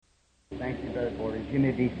Thank you, Brother Borders. You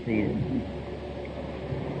may be seated.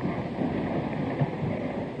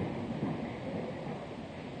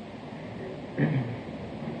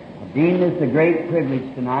 Dean, it's a great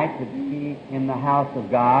privilege tonight to be in the house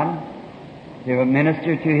of God to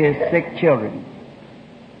minister to His sick children.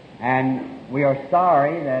 And we are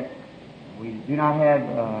sorry that we do not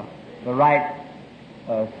have the right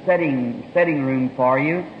setting room for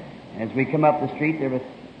you. As we come up the street, there was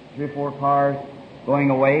 3 or 4 cars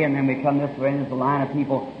going away, and then we come this way, and there's a line of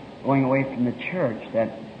people going away from the church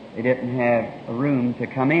that they didn't have a room to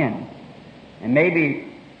come in. And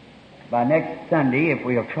maybe by next Sunday, if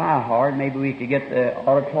we'll try hard, maybe we could get the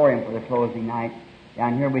auditorium for the closing night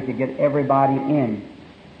down here. We could get everybody in.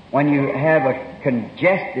 When you have a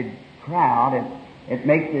congested crowd, it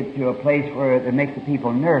makes it to a place where it makes the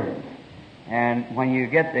people nervous. And when you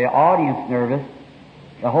get the audience nervous,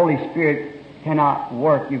 the Holy Spirit cannot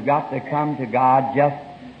work. You've got to come to God just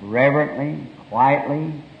reverently,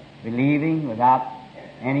 quietly, believing, without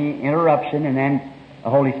any interruption, and then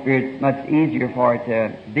the Holy Spirit's much easier for it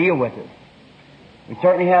to deal with us. We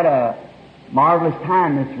certainly had a marvelous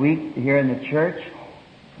time this week here in the church.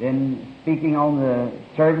 Been speaking on the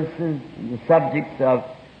services, the subjects of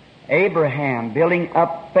Abraham, building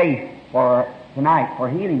up faith for tonight, for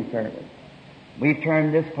healing service. We've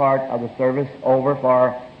turned this part of the service over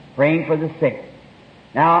for praying for the sick.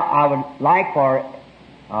 Now, I would like for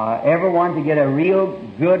everyone to get a real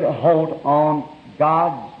good hold on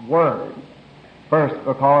God's Word. First,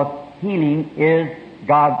 because healing is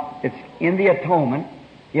God, it's in the atonement.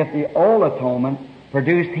 If the old atonement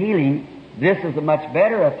produced healing, this is a much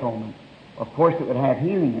better atonement. Of course, it would have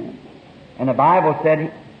healing in it. And the Bible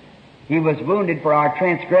said He was wounded for our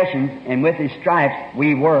transgressions, and with His stripes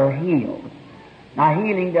we were healed. Now,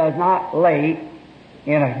 healing does not lay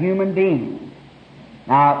in a human being.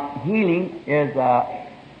 Now, healing is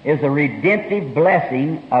a redemptive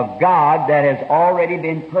blessing of God that has already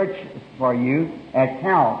been purchased for you at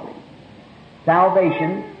Calvary.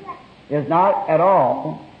 Salvation is not at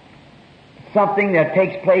all something that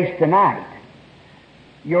takes place tonight.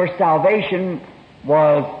 Your salvation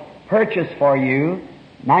was purchased for you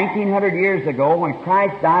 1900 years ago when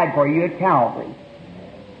Christ died for you at Calvary.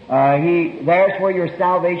 There's where your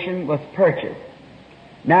salvation was purchased.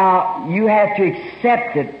 Now, you have to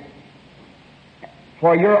accept it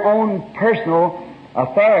for your own personal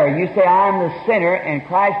affair. You say, I'm the sinner, and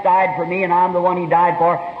Christ died for me, and I'm the one He died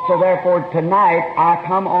for, so therefore tonight I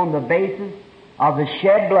come on the basis of the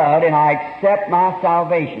shed blood, and I accept my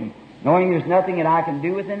salvation, knowing there's nothing that I can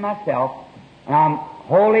do within myself, and I'm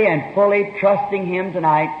wholly and fully trusting Him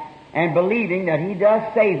tonight, and believing that He does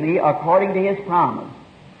save me according to His promise.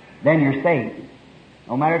 Then you're saved.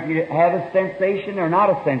 No matter if you have a sensation or not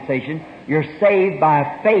a sensation, you're saved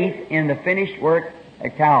by faith in the finished work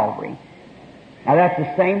at Calvary. Now that's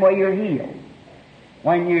the same way you're healed.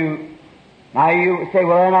 Now you say,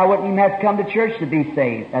 well, then I wouldn't even have to come to church to be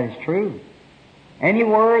saved. That is true.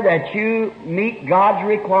 Anywhere that you meet God's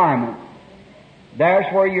requirements,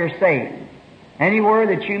 there's where you're saved. Anywhere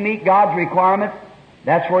that you meet God's requirements,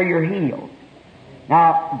 that's where you're healed.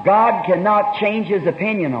 Now, God cannot change His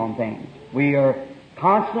opinion on things. We are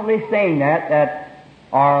constantly saying that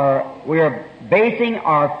we are basing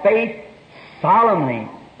our faith solemnly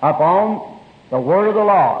upon the Word of the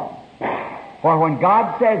Lord. For when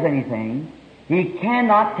God says anything, He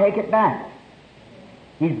cannot take it back.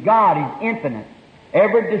 He's God, He's infinite.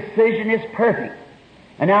 Every decision is perfect.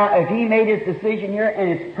 And now, if He made His decision here and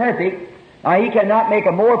it's perfect, now He cannot make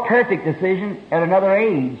a more perfect decision at another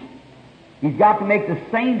age. He's got to make the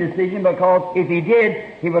same decision, because if He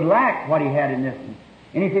did, He would lack what He had in this one.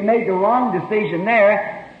 And if He made the wrong decision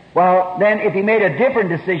there, well, then if He made a different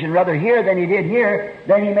decision rather here than He did here,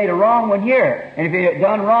 then He made a wrong one here. And if He had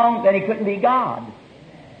done wrong, then He couldn't be God.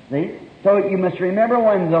 See? So you must remember,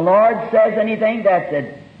 when the Lord says anything, that's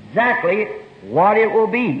exactly what it will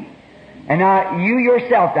be. And now, you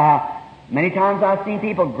yourself, many times I've seen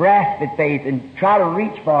people grasp at faith and try to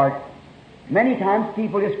reach for it. Many times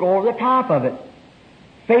people just go over the top of it.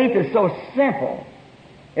 Faith is so simple.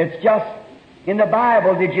 It's just, in the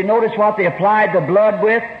Bible, did you notice what they applied the blood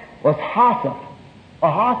with? Was hyssop.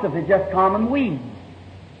 A hyssop is just common weeds.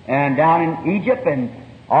 And down in Egypt and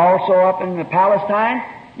also up in Palestine,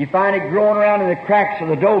 you find it growing around in the cracks of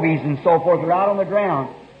the adobes and so forth, right on the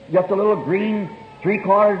ground. Just a little green,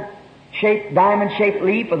 3-cornered shaped, diamond-shaped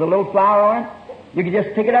leaf with a little flower on it. You could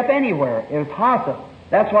just pick it up anywhere. It was hyssop.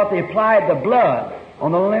 That's what they applied the blood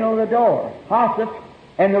on the lintel of the door. Hyssop.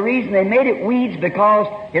 And the reason they made it weeds, because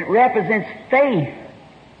it represents faith.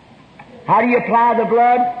 How do you apply the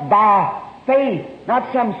blood? By faith.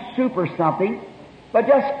 Not some super something. but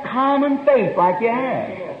just common faith like you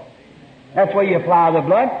have. That's where you apply the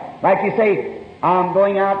blood. Like you say, I'm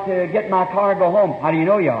going out to get my car and go home. How do you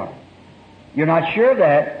know you are? You're not sure of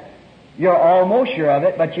that. You're almost sure of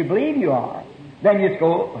it, but you believe you are. Then you just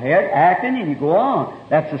go ahead acting and you go on.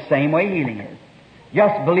 That's the same way healing is.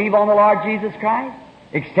 Just believe on the Lord Jesus Christ.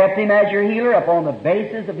 Accept Him as your healer upon the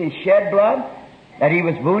basis of His shed blood, that He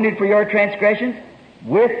was wounded for your transgressions.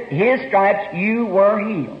 With His stripes you were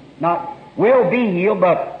healed. Not will be healed,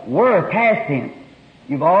 but were past tense.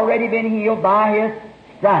 You've already been healed by His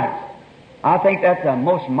stripes. I think that's a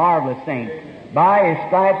most marvelous thing. By His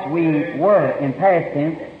stripes we were, in past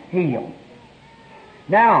tense, healed.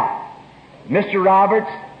 Now, Mr. Roberts,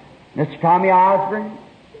 Mr. Tommy Osborne,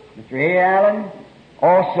 Mr. A. Allen,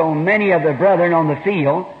 also many of the brethren on the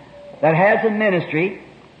field that has a ministry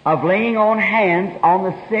of laying on hands on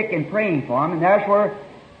the sick and praying for them, and that's where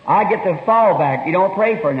I get the fallback. You don't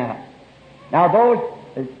pray for enough. Now,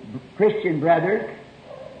 those Christian brothers,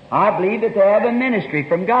 I believe that they have a ministry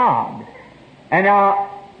from God. And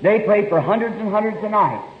now, they pray for hundreds and hundreds a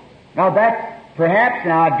night. Now, that's perhaps,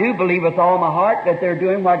 now I do believe with all my heart that they're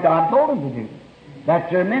doing what God told them to do.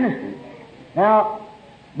 That's their ministry. Now,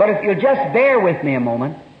 but if you'll just bear with me a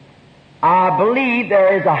moment, I believe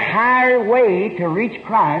there is a higher way to reach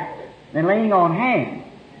Christ than laying on hands.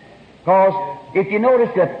 Because if you notice,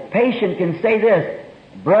 the patient can say this,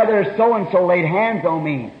 Brother so-and-so laid hands on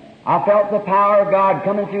me. I felt the power of God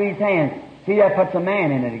coming through his hands. See, that puts a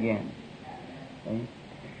man in it again. See?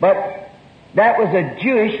 But that was a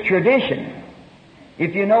Jewish tradition.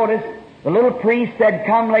 If you notice, the little priest said,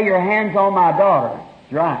 come lay your hands on my daughter.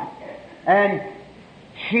 That's right. And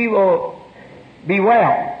she will be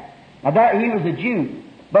well. Now that, he was a Jew.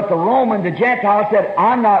 But the Roman, the Gentile, said,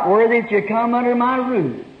 I'm not worthy that you come under my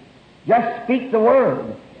roof. Just speak the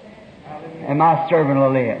word, and my servant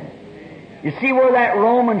will live. You see where that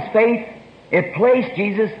Roman's faith, it placed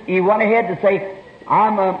Jesus. He went ahead to say,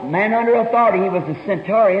 I'm a man under authority. He was a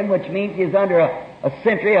centurion, which means he's under a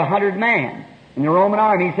century, 100 men in the Roman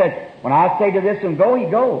army. He said, when I say to this one, go, he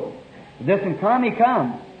goes. To this one, come, he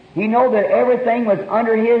comes. He knew that everything was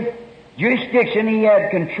under his jurisdiction. He had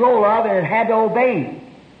control of and had to obey.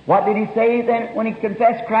 What did he say then when he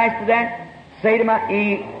confessed Christ to that?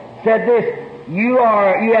 He said this, you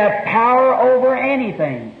have power over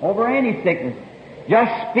anything, over any sickness.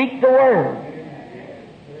 Just speak the word.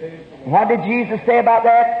 What did Jesus say about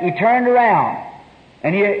that? He turned around,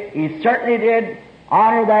 and he certainly did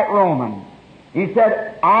honor that Roman. He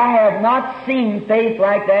said, I have not seen faith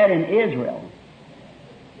like that in Israel.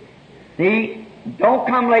 See, don't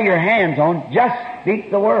come lay your hands on, just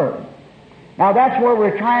speak the word. Now that's where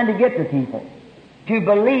we're trying to get the people. To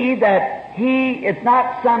believe that it's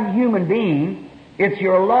not some human being, it's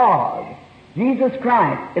your Lord, Jesus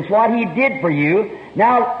Christ. It's what He did for you.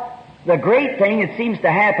 Now, the great thing, it seems to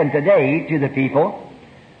happen today to the people,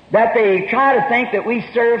 that they try to think that we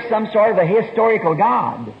serve some sort of a historical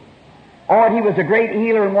God. Or He was a great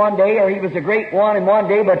healer in one day, or He was a great one in one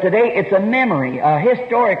day, but today it's a memory, a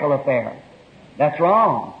historical affair. That's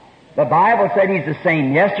wrong. The Bible said He's the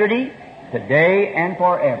same yesterday, today, and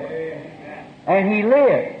forever. And He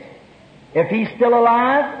lives. If He's still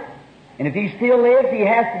alive, and if He still lives, He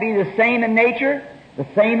has to be the same in nature, the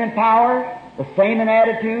same in power, the same in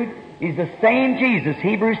attitude. He's the same Jesus,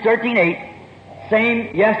 Hebrews 13:8,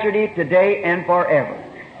 same yesterday, today, and forever.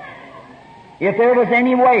 If there was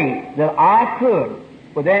any way that I could,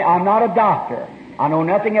 well then I'm not a doctor. I know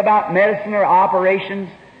nothing about medicine or operations.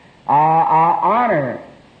 I honor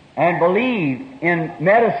and believe in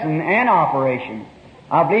medicine and operations.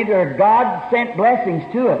 I believe there are God-sent blessings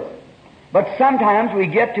to us. But sometimes we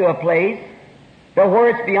get to a place where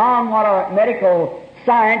it's beyond what our medical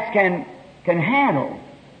science can handle.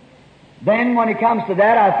 Then when it comes to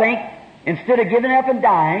that, I think instead of giving up and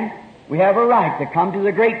dying, we have a right to come to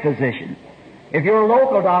the great physician. If your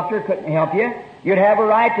local doctor couldn't help you, you'd have a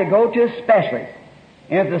right to go to a specialist.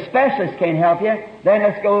 And if the specialist can't help you, then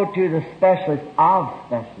let's go to the specialist of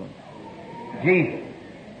specialists, Jesus.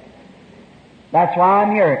 That's why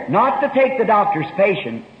I'm here. Not to take the doctor's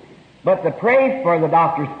patient, but to pray for the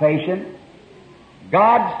doctor's patient,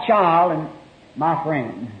 God's child and my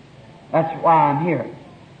friend. That's why I'm here.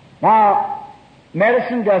 Now,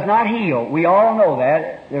 medicine does not heal. We all know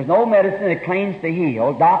that. There's no medicine that claims to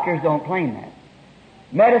heal. Doctors don't claim that.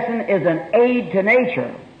 Medicine is an aid to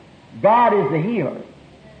nature. God is the healer.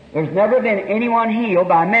 There's never been anyone healed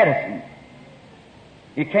by medicine.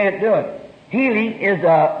 You can't do it. Healing is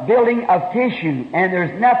a building of tissue, and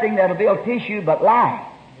there's nothing that'll build tissue but life.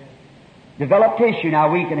 Develop tissue.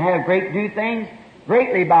 Now, we can do things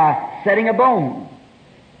greatly by setting a bone.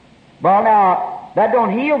 Well, now, that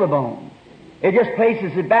don't heal the bone. It just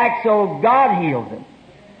places it back so God heals it.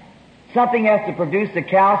 Something has to produce the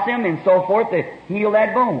calcium and so forth to heal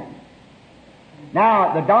that bone.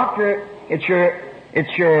 Now, the doctor,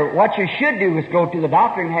 what you should do is go to the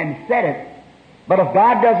doctor and have him set it. But if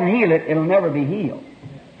God doesn't heal it, it'll never be healed.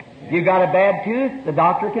 If you've got a bad tooth, the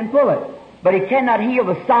doctor can pull it. But he cannot heal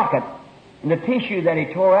the socket and the tissue that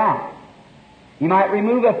he tore out. He might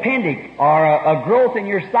remove appendix or a growth in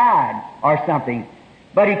your side or something.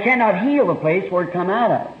 But he cannot heal the place where it come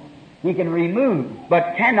out of. He can remove,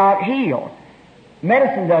 but cannot heal.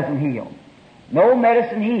 Medicine doesn't heal. No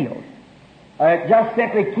medicine heals. It just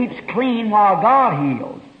simply keeps clean while God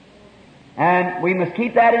heals. And we must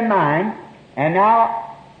keep that in mind. And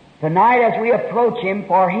now, tonight as we approach Him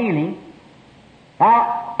for healing,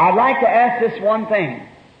 now, I'd like to ask this one thing.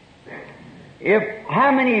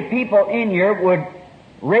 How many people in here would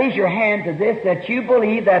raise your hand to this, that you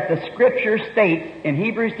believe that the Scripture states in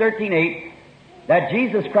Hebrews 13:8 that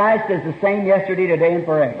Jesus Christ is the same yesterday, today, and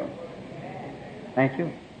forever? Thank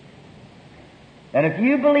you. And if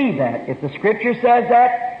you believe that, if the Scripture says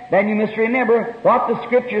that, then you must remember what the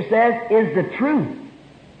Scripture says is the truth.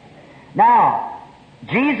 Now,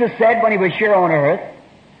 Jesus said when He was here on earth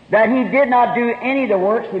that He did not do any of the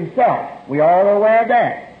works Himself. We are all aware of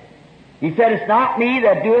that. He said, it's not me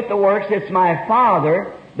that doeth the works, it's my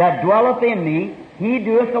Father that dwelleth in me. He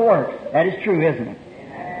doeth the works. That is true, isn't it?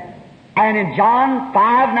 Amen. And in John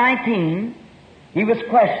 5:19, He was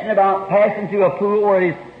questioned about passing through a pool where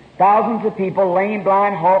there's thousands of people, lame,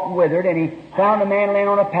 blind, halt, and withered, and He found a man laying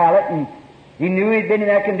on a pallet, and He knew he'd been in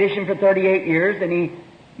that condition for 38 years, and He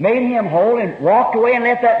made him whole and walked away and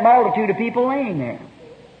left that multitude of people laying there.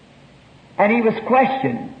 And He was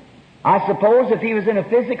questioned. I suppose if He was in a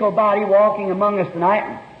physical body walking among us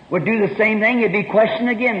tonight, would do the same thing, He'd be questioned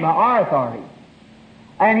again by our authority.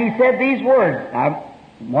 And He said these words, now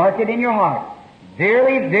mark it in your heart.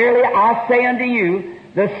 Verily, verily, I say unto you,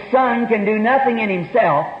 the Son can do nothing in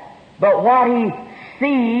Himself, but what He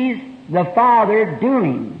sees the Father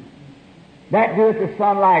doing, that doeth the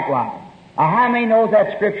Son likewise. How many knows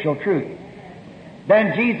that scriptural truth?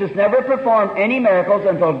 Then Jesus never performed any miracles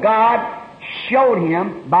until God showed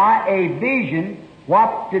Him by a vision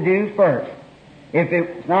what to do first. If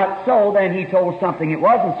it's not so, then He told something it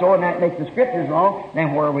wasn't so, and that makes the Scriptures wrong,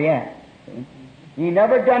 then where are we at? See? He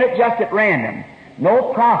never done it just at random.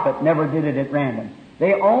 No prophet never did it at random.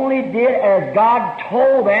 They only did as God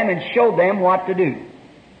told them and showed them what to do.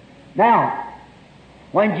 Now,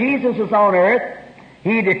 when Jesus was on earth,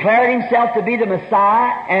 He declared Himself to be the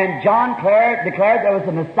Messiah, and John declared there was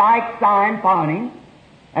a Messiah sign following Him.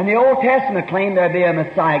 And the Old Testament claimed there would be a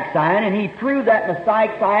Messiah sign, and He proved that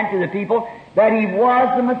Messiah sign to the people that He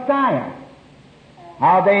was the Messiah.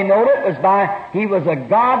 How they knowed it was by He was a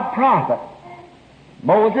God prophet.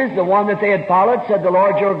 Moses, the one that they had followed, said, the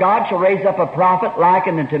Lord your God shall raise up a prophet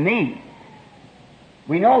likened unto me.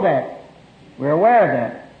 We know that. We're aware of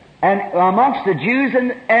that. And amongst the Jews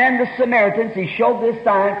and the Samaritans, He showed this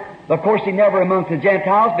sign. But of course, He never amongst the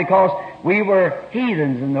Gentiles, because we were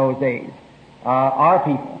heathens in those days. Our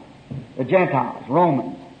people, the Gentiles,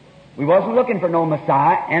 Romans. We wasn't looking for no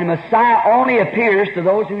Messiah, and Messiah only appears to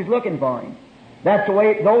those who's looking for Him. That's the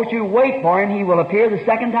way, those who wait for Him, He will appear the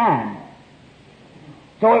second time.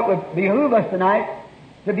 So it would behoove us tonight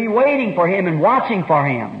to be waiting for Him and watching for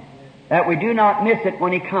Him, that we do not miss it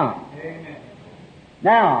when He comes. Amen.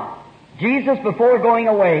 Now, Jesus, before going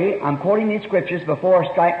away, I'm quoting these scriptures before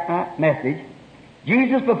I strike my message.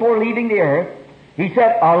 Jesus, before leaving the earth, He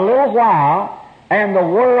said, a little while, and the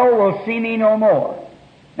world will see me no more.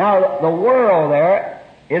 Now, the world there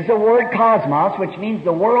is the word cosmos, which means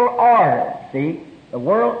the world order. See? The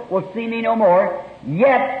world will see me no more,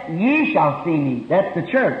 yet ye shall see me. That's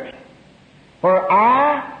the church. For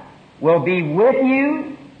I will be with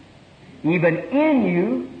you, even in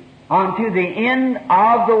you, unto the end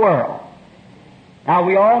of the world. Now,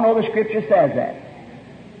 we all know the Scripture says that.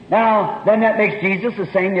 Now, then that makes Jesus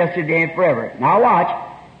the same yesterday and forever. Now watch.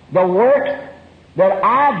 The works that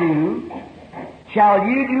I do shall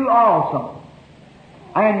you do also.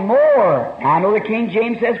 And more. I know the King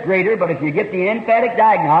James says greater, but if you get the emphatic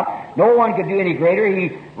diagnot, no one could do any greater.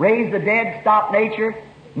 He raised the dead, stopped nature.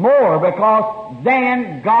 More, because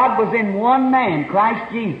then God was in one man,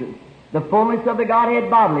 Christ Jesus. The fullness of the Godhead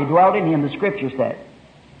bodily dwelt in Him, the Scripture says.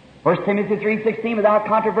 1 Timothy 3:16, without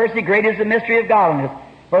controversy, great is the mystery of godliness.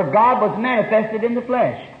 For God was manifested in the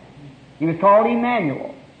flesh. He was called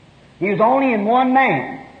Emmanuel. He was only in one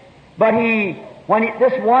man. But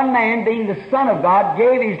this one man, being the Son of God,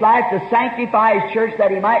 gave His life to sanctify His church,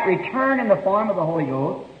 that He might return in the form of the Holy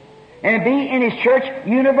Ghost and be in His church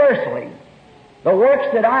universally. The works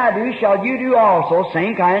that I do shall you do also,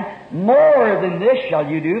 same kind. More than this shall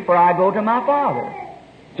you do, for I go to my Father.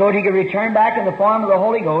 So that he could return back in the form of the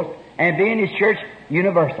Holy Ghost and be in his church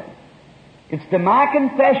universal. It's to my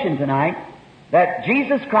confession tonight that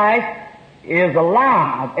Jesus Christ is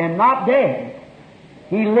alive and not dead.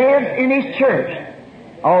 He lives in his church.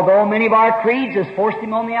 Although many of our creeds has forced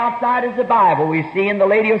him on the outside as the Bible, we see in the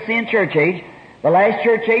Laodicean church age, the last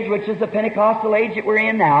church age, which is the Pentecostal age that we're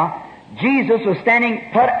in now, Jesus was standing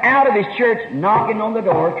put out of his church, knocking on the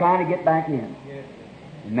door, trying to get back in.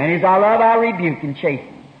 And many as I love, I rebuke and chasten.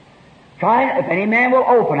 If any man will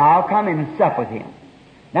open, I'll come in and sup with him.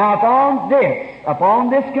 Now upon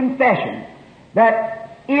this confession,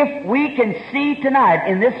 that if we can see tonight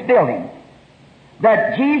in this building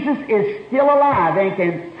that Jesus is still alive and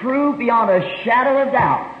can prove beyond a shadow of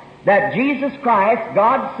doubt that Jesus Christ,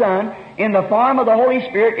 God's Son, in the form of the Holy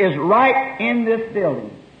Spirit, is right in this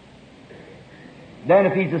building, then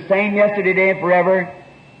if he's the same yesterday, today, and forever,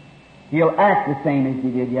 he'll act the same as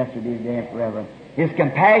he did yesterday, today, and forever. His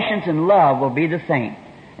compassions and love will be the same.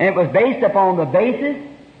 And it was based upon the basis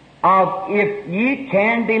of, if ye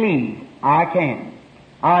can believe, I can.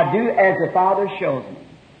 I do as the Father shows me.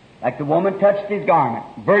 Like the woman touched his garment.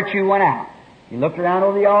 Virtue went out. He looked around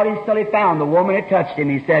over the audience till he found the woman had touched him.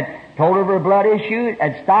 He said, told her of her blood issue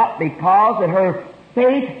had stopped because that her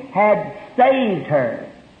faith had saved her.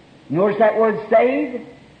 Notice that word saved?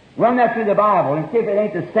 Run that through the Bible and see if it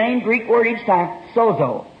ain't the same Greek word each time.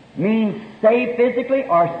 Sozo means saved physically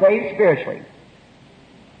or saved spiritually.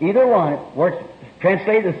 Either one, it works,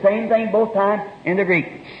 translated the same thing both times in the Greek.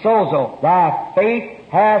 Sozo, thy faith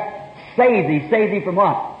hath saved thee. Saved thee from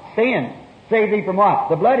what? Sin. Saved thee from what?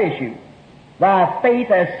 The blood issue. Thy faith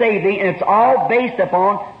has saved thee, and it's all based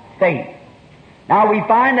upon faith. Now we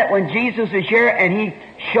find that when Jesus was here and he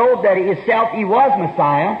showed that himself he was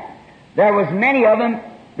Messiah, there was many of them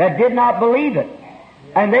that did not believe it.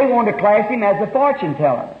 And they wanted to class him as a fortune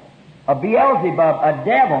teller, a Beelzebub, a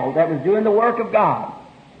devil that was doing the work of God.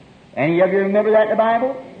 Any of you remember that in the Bible?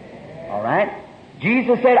 All right.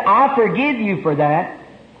 Jesus said, I forgive you for that,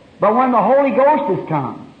 but when the Holy Ghost has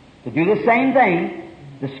come to do the same thing,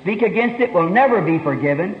 to speak against it will never be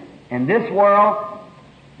forgiven in this world,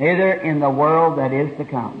 neither in the world that is to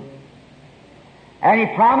come. And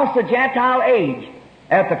he promised the Gentile age.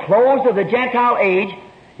 At the close of the Gentile age,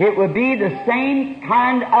 it would be the same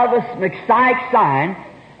kind of a Messiah sign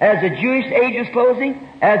as the Jewish age is closing,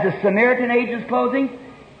 as the Samaritan age is closing.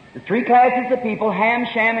 The three classes of people, Ham,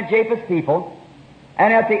 Shem, and Japheth's people.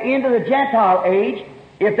 And at the end of the Gentile age,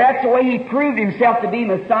 if that's the way he proved himself to be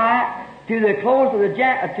Messiah, to the close of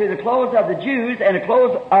the Jews and the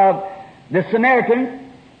close of the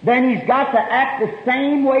Samaritans, then he's got to act the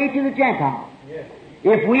same way to the Gentiles. Yes.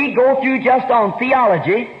 If we go through just on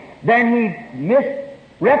theology, then he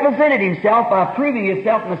misrepresented himself by proving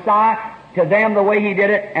himself Messiah to them the way he did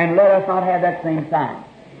it, and let us not have that same sign.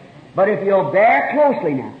 But if you'll bear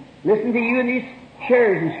closely now, listen to you in these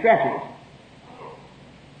chairs and stretchers.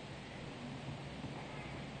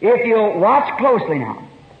 If you'll watch closely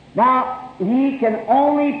now, he can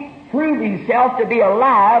only prove himself to be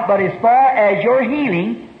alive, but as far as your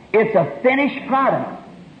healing, it's a finished product.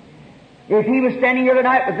 If he was standing here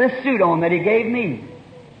tonight with this suit on that he gave me,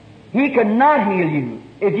 he could not heal you.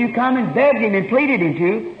 If you come and begged him and pleaded him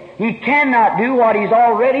to, he cannot do what he's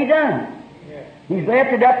already done. He's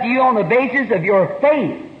left it up to you on the basis of your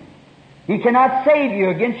faith. He cannot save you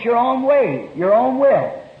against your own way, your own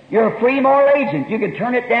will. You're a free moral agent. You can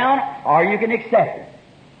turn it down or you can accept it.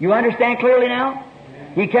 You understand clearly now?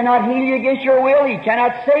 He cannot heal you against your will. He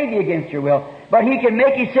cannot save you against your will. But he can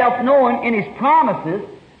make himself known in his promises.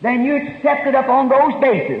 Then you accept it up on those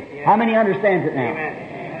bases. How many understands it now?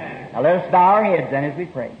 Amen. Now let us bow our heads then as we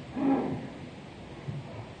pray.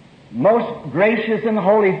 Most gracious and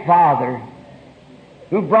holy Father,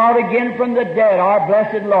 who brought again from the dead our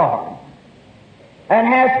blessed Lord, and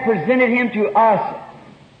has presented him to us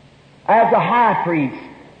as a high priest,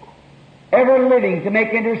 ever living to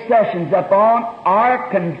make intercessions upon our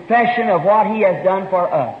confession of what he has done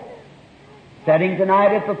for us. Sitting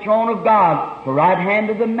tonight at the throne of God, the right hand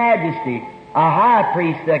of the Majesty, a high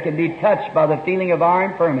priest that can be touched by the feeling of our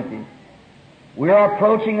infirmities. We are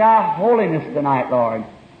approaching thy holiness tonight, Lord,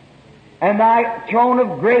 and thy throne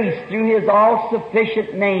of grace through his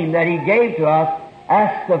all-sufficient name that he gave to us.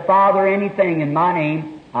 Ask the Father anything in my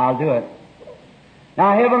name, I'll do it.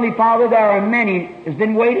 Now, Heavenly Father, there are many has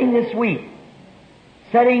been waiting this week,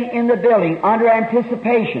 sitting in the building under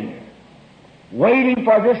anticipation, waiting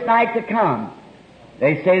for this night to come.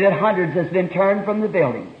 They say that hundreds has been turned from the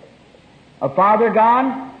building. Father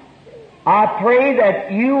God, I pray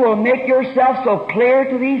that you will make yourself so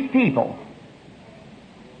clear to these people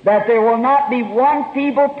that there will not be one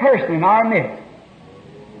feeble person in our midst.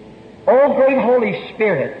 O great Holy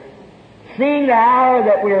Spirit, seeing the hour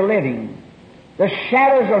that we are living, the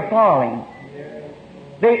shadows are falling,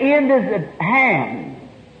 the end is at hand.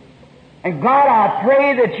 And God, I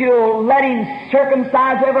pray that you'll let Him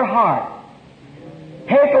circumcise every heart,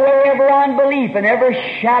 take away every unbelief and every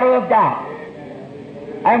shadow of doubt.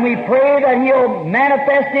 And we pray that He'll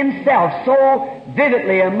manifest Himself so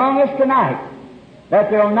vividly among us tonight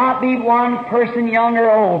that there will not be one person, young or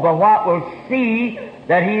old, but what will see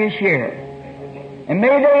that He is here. And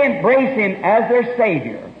may they embrace Him as their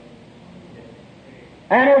Savior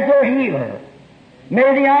and as their healer.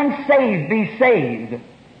 May the unsaved be saved,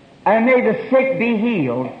 and may the sick be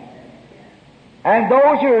healed. And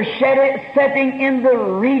those who are sitting in the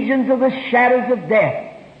regions of the shadows of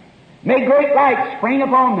death, may great light spring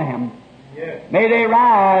upon them. Yes. May they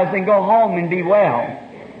rise and go home and be well.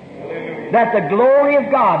 Hallelujah. That the glory of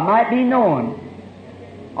God might be known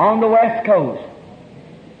on the West Coast.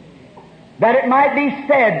 That it might be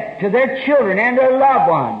said to their children and their loved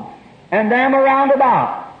ones and them around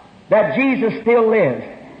about that Jesus still lives.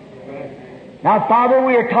 Now, Father,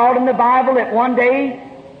 we are taught in the Bible that one day,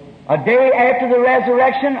 a day after the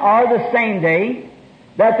resurrection, or the same day,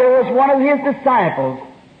 that there was one of His disciples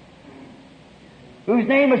whose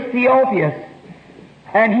name was Theophilus,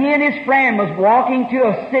 and he and his friend was walking to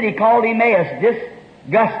a city called Emmaus,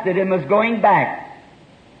 disgusted, and was going back.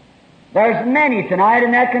 There's many tonight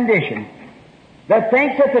in that condition that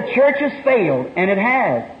thinks that the church has failed, and it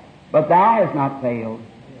has, but thou hast not failed.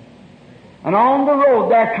 And on the road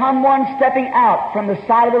there come one stepping out from the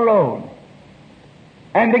side of the road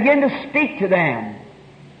and begin to speak to them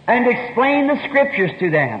and explain the Scriptures to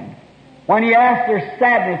them. When he asked their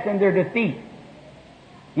sadness and their defeat,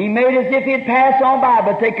 he made as if he'd pass on by,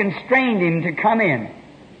 but they constrained him to come in.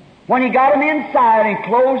 When he got him inside and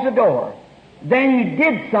closed the door, then he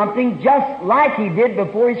did something just like he did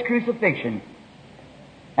before his crucifixion.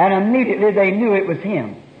 And immediately they knew it was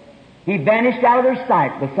him. He vanished out of their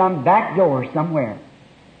sight by some back door somewhere.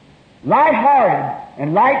 Light-hearted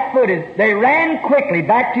and light-footed, they ran quickly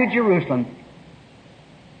back to Jerusalem,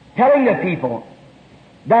 telling the people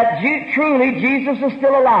that truly Jesus was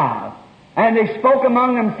still alive. And they spoke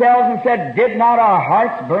among themselves and said, "Did not our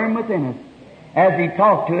hearts burn within us as He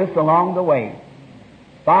talked to us along the way?"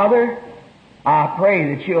 Father, I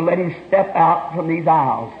pray that You'll let Him step out from these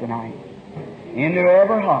aisles tonight into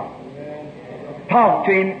every heart. Talk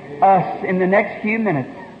to us in the next few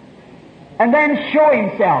minutes. And then show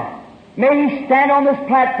Himself. May He stand on this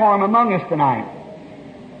platform among us tonight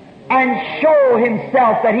and show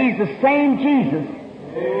Himself that He's the same Jesus.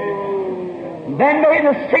 Then may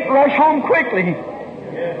the sick rush home quickly,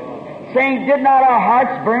 saying, "Did not our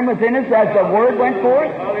hearts burn within us as the Word went forth?"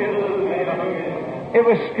 It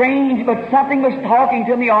was strange, but something was talking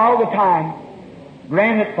to me all the time.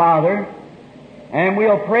 Grant it, Father, and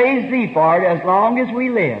we'll praise Thee for it as long as we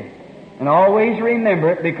live. And always remember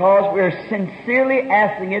it, because we're sincerely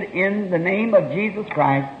asking it in the name of Jesus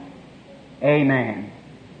Christ. Amen.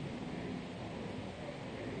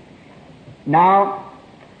 Now,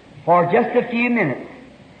 for just a few minutes,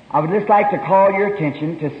 I would just like to call your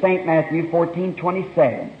attention to St. Matthew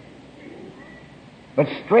 14:27. But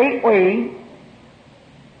straightway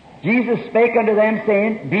Jesus spake unto them,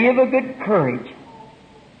 saying, "Be of a good courage.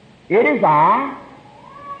 It is I.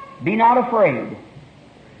 Be not afraid."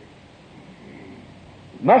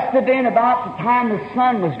 Must have been about the time the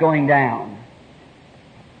sun was going down.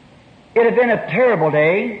 It had been a terrible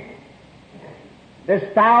day. There's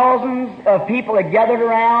thousands of people had gathered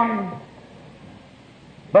around,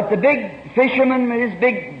 but the big fisherman with his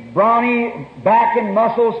big brawny back and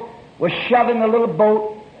muscles was shoving the little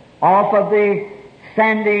boat off of the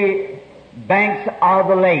sandy banks of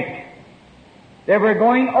the lake. They were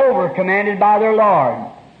going over, commanded by their Lord,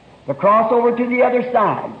 to cross over to the other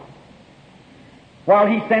side, while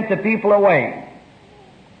He sent the people away.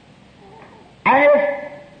 And if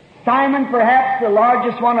Simon, perhaps the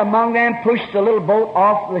largest one among them, pushed the little boat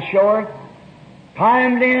off the shore,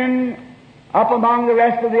 climbed in up among the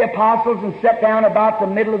rest of the apostles and sat down about the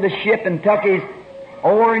middle of the ship and took his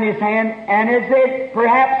oar in his hand, and as they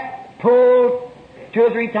perhaps pulled 2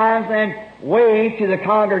 or 3 times, then waved to the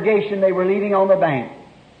congregation they were leaving on the bank.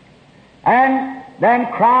 And then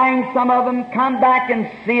crying, some of them, "Come back and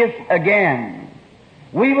see us again.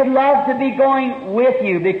 We would love to be going with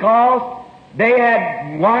you," because they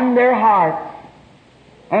had won their hearts,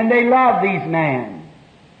 and they loved these men.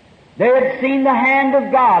 They had seen the hand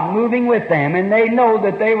of God moving with them, and they know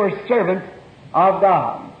that they were servants of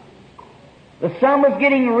God. The sun was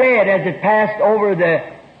getting red as it passed over the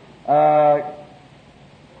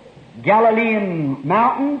Galilean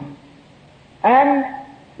mountains, and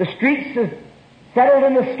the streets settled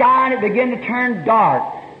in the sky, and it began to turn dark.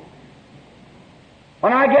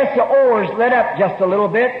 When I guess the oars let up just a little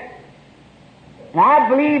bit, and I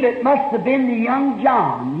believe it must have been the young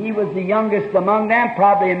John. He was the youngest among them,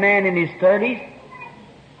 probably a man in his 30s.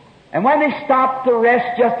 And when they stopped to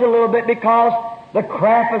rest just a little bit, because the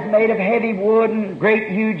craft was made of heavy wood and great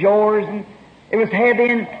huge oars, and it was heavy,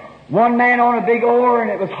 and one man on a big oar, and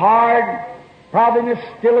it was hard. Probably in the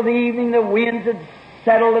still of the evening, the winds had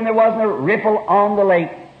settled, and there wasn't a ripple on the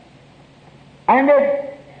lake. And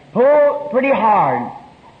it pulled pretty hard.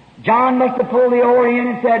 John must have pulled the oar in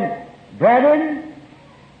and said, "Brethren,"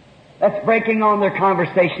 that's breaking on their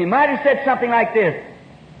conversation. He might have said something like this: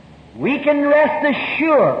 "We can rest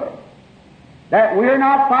assured that we're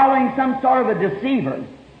not following some sort of a deceiver."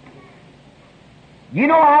 You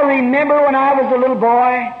know, I remember when I was a little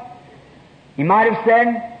boy, he might have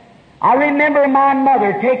said, I remember my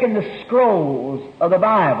mother taking the scrolls of the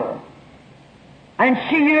Bible, and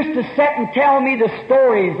she used to sit and tell me the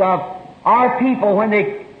stories of our people when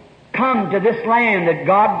they come to this land that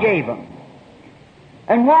God gave them.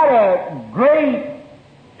 And what a great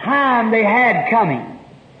time they had coming.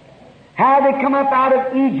 How they come up out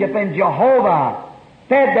of Egypt, and Jehovah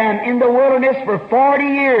fed them in the wilderness for 40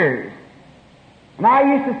 years. And I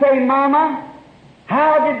used to say, "Mama,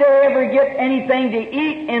 how did they ever get anything to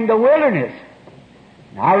eat in the wilderness?"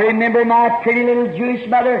 And I remember my pretty little Jewish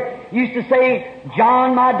mother used to say,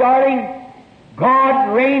 "John, my darling,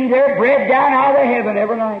 God rained their bread down out of heaven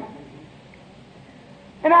every night."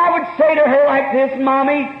 And I would say to her like this,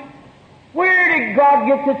 "Mommy, where did God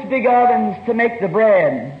get such big ovens to make the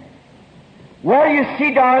bread?" Well, you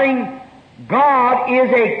see, darling, God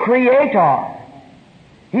is a creator.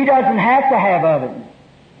 He doesn't have to have ovens.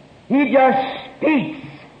 He just speaks,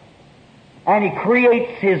 and He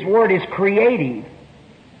creates. His Word is creative.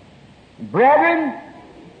 Brethren,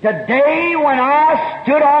 today when I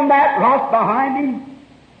stood on that rock behind Him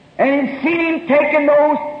and seen Him taking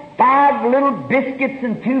those 5 little biscuits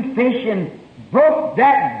and 2 fish and broke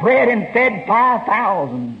that bread and fed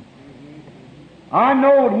 5,000, I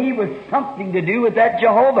knowed He was something to do with that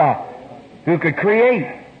Jehovah who could create.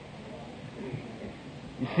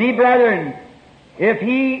 You see, brethren, if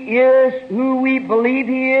He is who we believe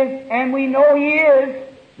He is, and we know He is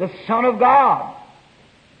the Son of God,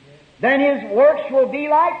 then His works will be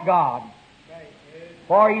like God.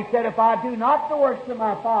 For He said, "If I do not the works of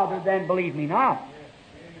my Father, then believe me not."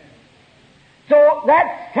 So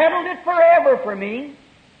that settled it forever for me.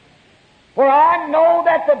 For I know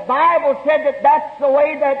that the Bible said that that's the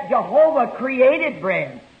way that Jehovah created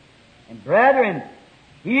bread. And brethren,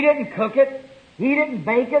 He didn't cook it. He didn't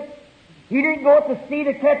bake it. He didn't go out to sea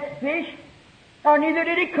to catch fish, or neither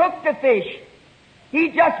did He cook the fish. He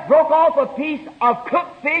just broke off a piece of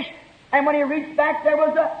cooked fish, and when He reached back, there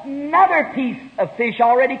was another piece of fish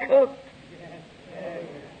already cooked.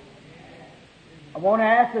 I want to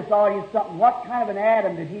ask this audience something. What kind of an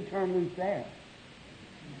atom did He turn loose there?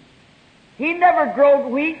 He never growed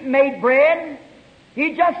wheat and made bread.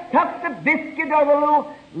 He just took the biscuit or the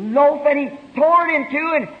little loaf and He tore it in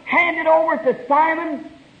two and handed it over to Simon.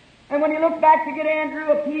 And when He looked back to get Andrew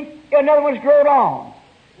a piece, another one's growed on.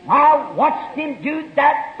 I watched Him do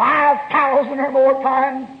that 5,000 or more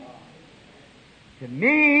times. To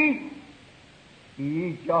me,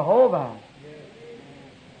 He's Jehovah.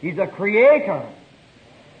 He's a creator.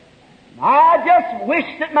 I just wish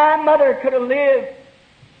that my mother could have lived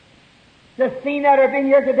to see that or been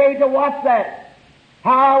here today to watch that.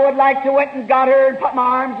 How I would like to went and got her and put my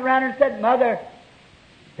arms around her and said, "Mother,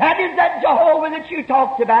 that is that Jehovah that you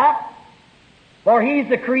talked about." For He's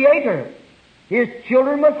the creator. His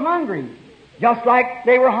children was hungry, just like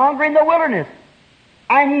they were hungry in the wilderness.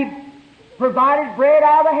 And He provided bread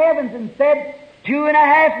out of the heavens and fed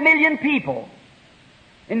 2.5 million people.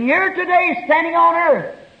 And here today, standing on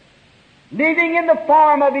earth, living in the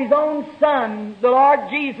form of His own Son, the Lord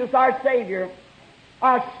Jesus, our Savior,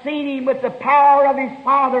 I've seen Him with the power of His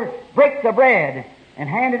Father break the bread and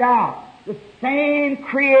hand it out. The same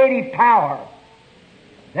creative power.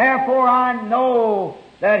 Therefore I know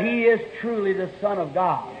that He is truly the Son of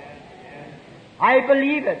God. I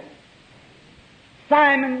believe it.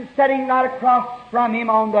 Simon, sitting right across from Him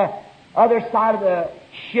on the other side of the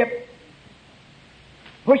ship,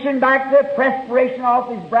 pushing back the perspiration off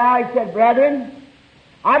his brow, he said, "Brethren,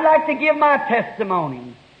 I'd like to give my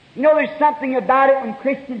testimony." You know, there's something about it when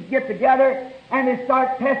Christians get together and they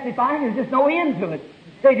start testifying, there's just no end to it.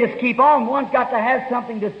 They just keep on. One's got to have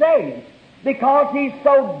something to say because He's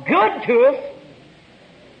so good to us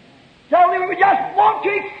So we just want to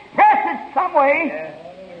express it some way,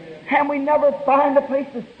 and we never find a place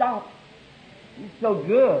to stop. He's so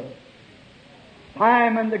good.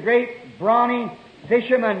 Simon, the great brawny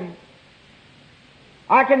fisherman,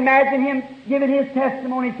 I can imagine him giving his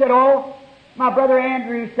testimony. He said, "Oh, my brother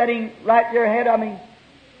Andrew sitting right there ahead of me.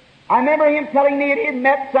 I remember him telling me that he had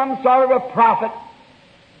met some sort of a prophet.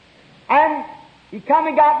 And he come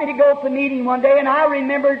and got me to go to the meeting one day, and I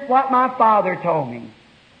remembered what my father told me.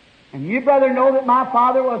 And you, brother, know that my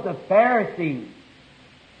father was a Pharisee.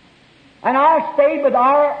 And I stayed with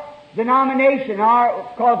our denomination,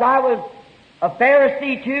 because I was a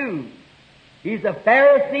Pharisee too. He's a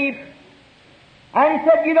Pharisee. And he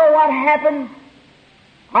said, you know what happened?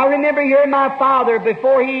 I remember hearing my father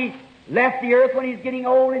before he left the earth when he was getting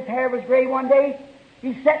old, his hair was gray one day.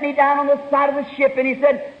 He set me down on the side of the ship and he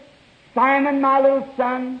said, Simon, my little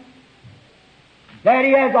son,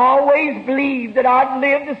 Daddy has always believed that I'd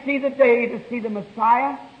live to see the day to see the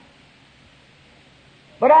Messiah.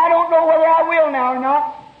 But I don't know whether I will now or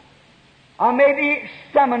not. I may be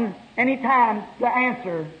summoned any time to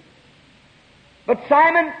answer. But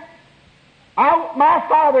Simon, my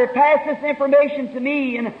father passed this information to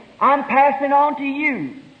me, and I'm passing on to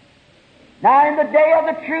you. Now, in the day of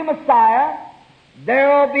the true Messiah, there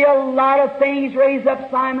will be a lot of things raised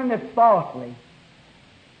up, Simon, that's falsely.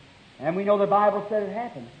 And we know the Bible said it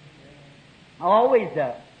happened. Always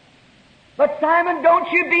does. But Simon,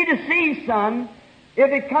 don't you be deceived, son, if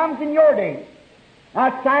it comes in your day.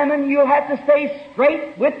 Now, Simon, you'll have to stay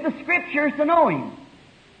straight with the Scriptures to know Him.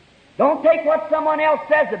 Don't take what someone else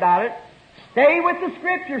says about it. Stay with the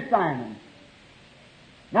Scriptures, Simon.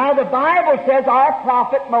 Now, the Bible says our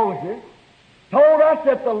prophet Moses told us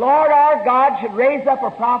that the Lord our God should raise up a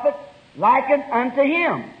prophet likened unto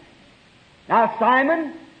him. Now,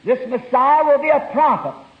 Simon, this Messiah will be a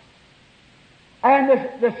prophet. And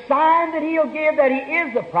the sign that he'll give that he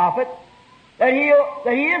is a prophet, that he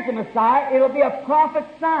is the Messiah, it'll be a prophet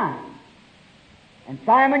sign. And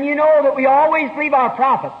Simon, you know that we always believe our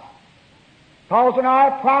prophets. Because when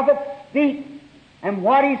our prophets speak and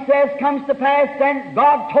what he says comes to pass, then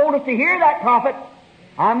God told us to hear that prophet.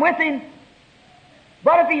 I'm with him.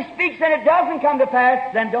 But if he speaks and it doesn't come to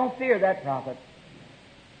pass, then don't fear that prophet.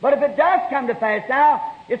 But if it does come to pass,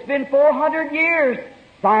 now, it's been 400 years,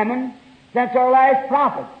 Simon, since our last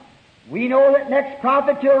prophet. We know that next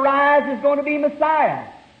prophet to arise is going to be Messiah.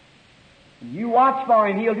 You watch for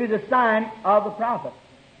him. He'll do the sign of the prophet.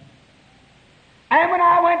 And when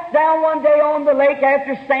I went down one day on the lake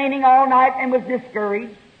after sailing all night and was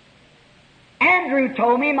discouraged, Andrew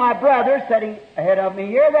told me, my brother, sitting ahead of me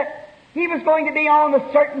here, that he was going to be on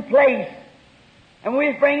a certain place. And we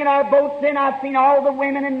was bringing our boats in. I've seen all the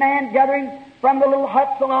women and men gathering from the little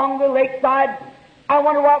huts along the lakeside. I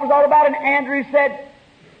wonder what it was all about. And Andrew said,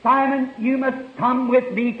 Simon, you must come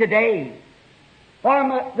with me today.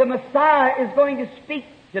 For the Messiah is going to speak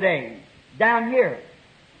today, down here.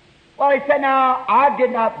 Well, he said, now, I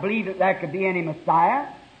did not believe that there could be any Messiah,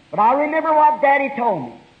 but I remember what Daddy told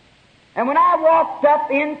me. And when I walked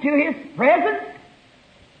up into his presence,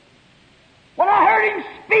 when I heard him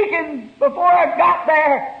speaking before I got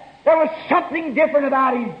there, there was something different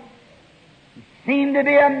about him. He seemed to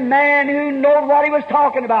be a man who knew what he was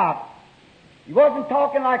talking about. He wasn't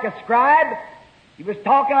talking like a scribe. He was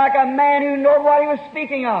talking like a man who knew what he was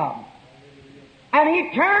speaking of. And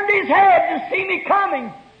he turned his head to see me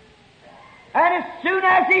coming. And as soon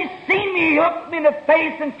as he seen me, he looked me in the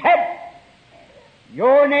face and said,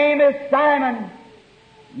 your name is Simon.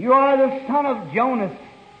 You are the son of Jonas.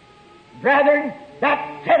 Brethren,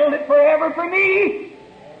 that settled it forever for me.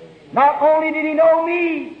 Not only did he know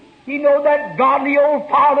me, he knew that godly old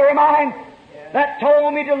father of mine that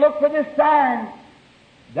told me to look for this sign.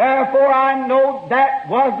 Therefore I know that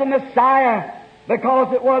was the Messiah,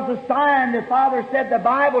 because it was the sign the Father said, the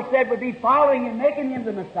Bible said, would be following and making him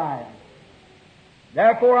the Messiah.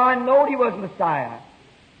 Therefore I know he was Messiah.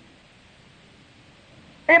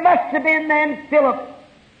 It must have been then Philip,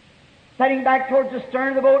 sitting back towards the stern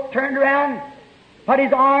of the boat, turned around, put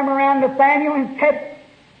his arm around Nathanael and said,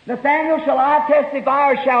 Nathanael, shall I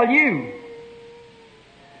testify or shall you?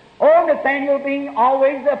 Oh, Nathanael, being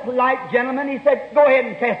always a polite gentleman, he said, go ahead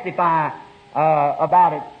and testify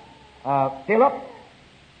about it, Philip.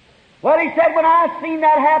 Well, he said, when I seen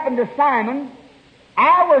that happen to Simon,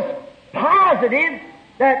 I was positive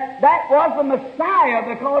that that was the Messiah,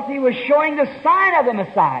 because he was showing the sign of the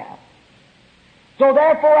Messiah. So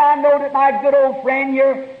therefore I know that my good old friend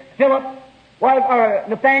here,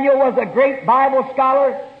 Nathanael, was a great Bible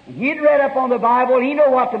scholar. He'd read up on the Bible. He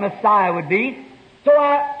knew what the Messiah would be. So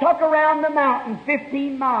I took around the mountain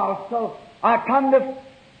 15 miles. So I come to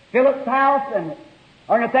Philip's house,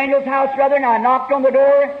 or Nathaniel's house rather, and I knocked on the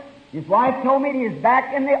door. His wife told me he was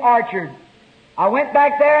back in the orchard. I went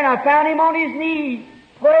back there and I found him on his knees,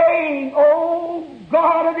 praying, "Oh,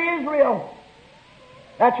 God of Israel."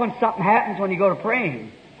 That's when something happens when you go to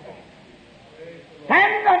praying.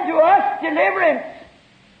 "Send unto us deliverance."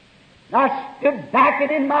 And I stood back,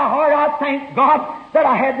 and in my heart I thanked God that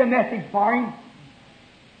I had the message for him.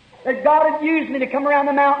 That God had used me to come around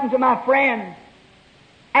the mountain to my friend.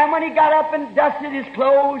 And when he got up and dusted his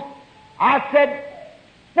clothes, I said,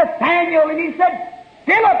 "Nathaniel," and he said,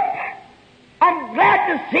 "Philip, I'm glad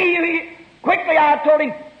to see you." Quickly I told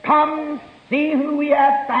him, "Come see who we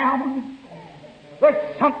have found."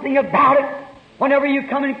 There's something about it. Whenever you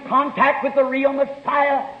come in contact with the real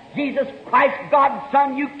Messiah, Jesus Christ, God's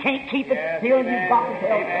Son, you can't keep it still. You've got to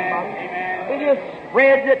tell somebody. It just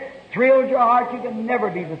spreads it, thrills your heart. You can never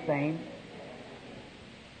be the same.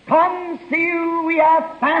 Come see who we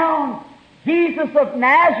have found. Jesus of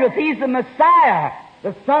Nazareth. He's the Messiah,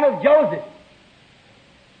 the son of Joseph.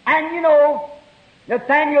 And you know,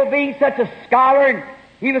 Nathaniel being such a scholar, and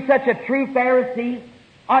he was such a true Pharisee,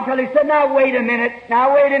 until he said, "Now wait a minute.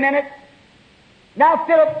 Now,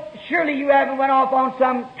 Philip, surely you haven't went off on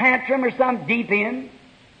some tantrum or some deep end.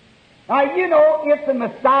 Now, you know, if the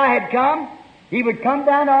Messiah had come, he would come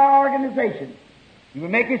down to our organization. He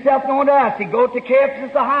would make himself known to us. He'd go to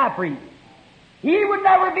Caiaphas the high priest. He would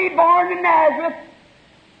never be born in Nazareth.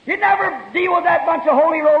 He'd never deal with that bunch of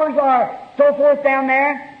holy rollers or so forth down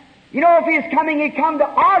there. You know, if he was coming, he'd come to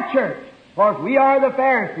our church. Of course, we are the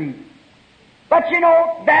Pharisees. But you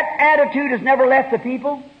know, that attitude has never left the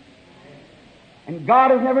people. And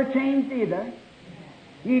God has never changed either.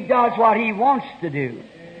 He does what He wants to do.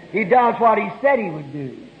 He does what He said He would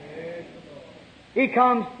do. He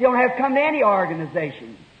don't have to come to any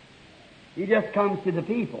organization. He just comes to the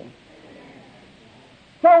people.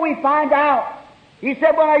 So we find out. He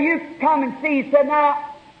said, "Well, you come and see." He said, now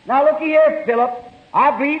looky here, Philip.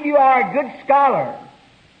 I believe you are a good scholar.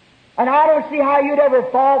 And I don't see how you'd ever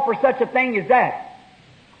fall for such a thing as that.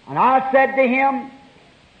 And I said to him,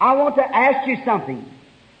 "I want to ask you something.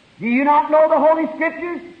 Do you not know the Holy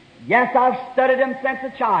Scriptures?" "Yes, I've studied them since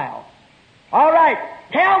a child." "All right,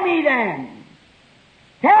 tell me then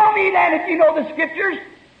if you know the Scriptures,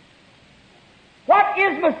 what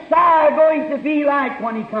is Messiah going to be like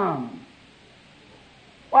when He comes?"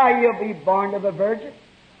 "Why, He'll be born of a virgin."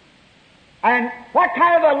 "And what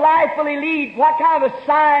kind of a life will He lead? What kind of a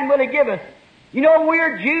sign will He give us?" You know,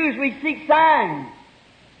 we're Jews, we seek signs.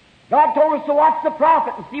 God told us to watch the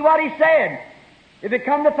prophet and see what he said. If it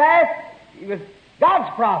come to pass, he was God's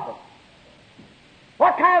prophet.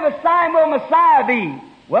 What kind of a sign will Messiah be?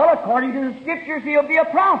 Well, according to the Scriptures, he'll be a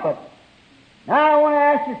prophet. Now, I want to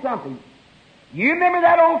ask you something. You remember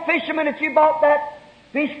that old fisherman that you bought that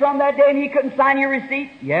fish from that day and he couldn't sign your receipt?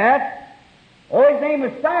 Yes. Oh, his name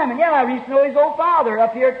was Simon. Yeah, I used to know his old father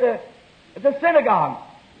up here at the synagogue.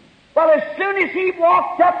 Well, as soon as he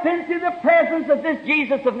walked up into the presence of this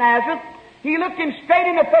Jesus of Nazareth, he looked him straight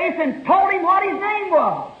in the face and told him what his name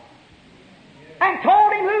was. And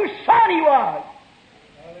told him whose son he was.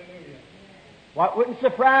 Hallelujah. What wouldn't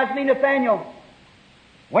surprise me, Nathaniel?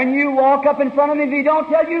 When you walk up in front of him, if he don't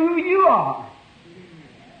tell you who you are.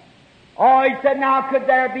 Oh, he said, "Now could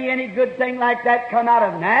there be any good thing like that come out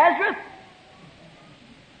of Nazareth?"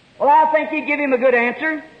 Well, I think he'd give him a good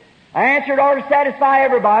answer. An answer that ought to satisfy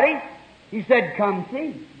everybody. He said, "Come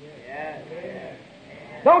see." Yes.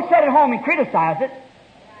 Don't sit at home and criticize it.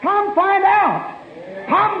 Come find out.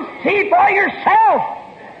 Come see for yourself.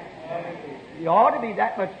 You ought to be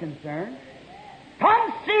that much concerned.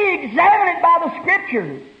 Come see, examine it by the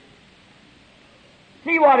Scriptures.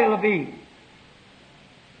 See what it'll be.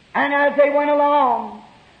 And as they went along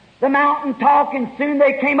the mountain talking, soon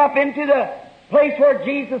they came up into the place where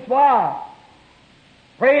Jesus was,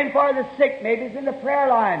 praying for the sick. Maybe he's in the prayer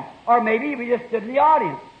line, or maybe he just stood in the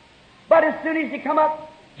audience. But as soon as he come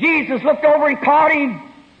up, Jesus looked over and caught him.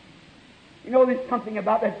 You know, there's something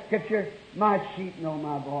about that Scripture. "My sheep know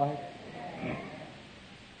my voice."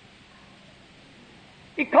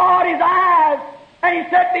 He caught his eyes, and he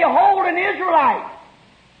said, "Behold, an Israelite,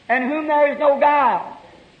 in whom there is no guile."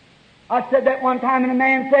 I said that one time, and a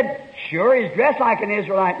man said, "Sure, he's dressed like an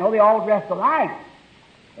Israelite." No, they all dressed alike.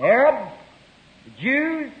 Arabs, the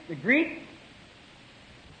Jews, the Greeks,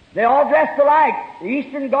 they all dressed alike, the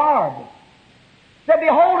Eastern garb. Said,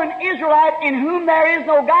 "Behold, an Israelite in whom there is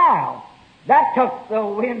no guile." That took the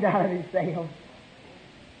wind out of his sails.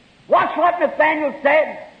 Watch what Nathaniel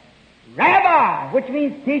said. "Rabbi," which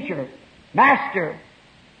means teacher, master.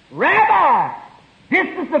 "Rabbi, this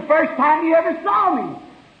is the first time you ever saw me."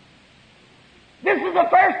 This is the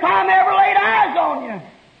first time I ever laid eyes on you.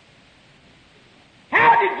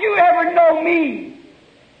 How did you ever know me?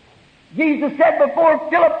 Jesus said before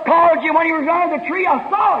Philip called you when he was under the tree, I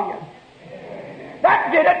saw you.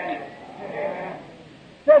 That did it.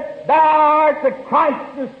 Said, Thou art the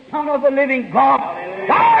Christ, the Son of the living God.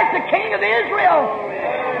 Thou art the King of Israel.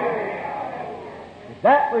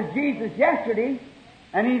 That was Jesus yesterday,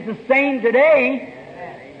 and He's the same today.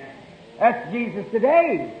 That's Jesus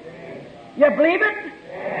today. You believe it?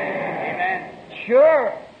 Amen.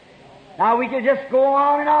 Sure. Now we could just go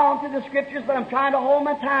on and on through the Scriptures, but I'm trying to hold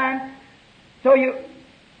my time so you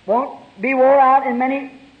won't be wore out in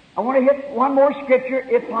many. I want to hit one more Scripture,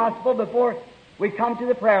 if possible, before we come to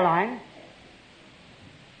the prayer line.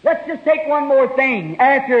 Let's just take one more thing.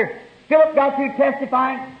 After Philip got through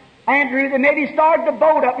testifying, Andrew, they maybe started the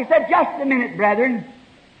boat up. He said, just a minute, brethren.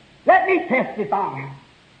 Let me testify.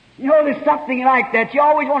 You know, there's something like that. You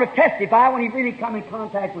always want to testify when you really come in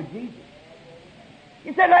contact with Jesus.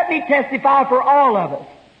 He said, let me testify for all of us,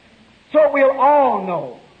 so we'll all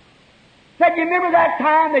know. He said, you remember that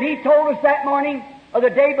time that he told us that morning or the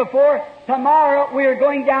day before, tomorrow we are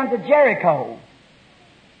going down to Jericho.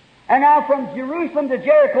 And now from Jerusalem to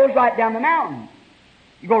Jericho is right down the mountain.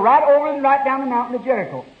 You go right over and right down the mountain to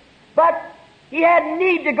Jericho. But he had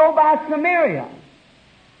need to go by Samaria.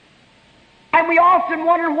 And we often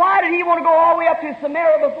wonder, why did he want to go all the way up to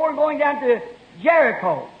Samaria before going down to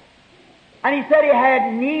Jericho? And he said he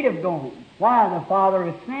had need of going. Why? The Father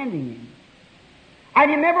was sending him. And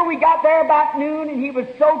you remember we got there about noon and he was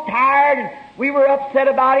so tired and we were upset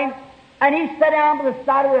about him. And he sat down by the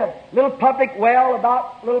side of the little public well,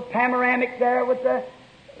 about a little panoramic there with the...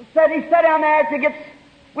 He sat down there to get...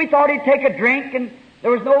 We thought he'd take a drink, and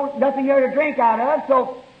there was nothing there to drink out of,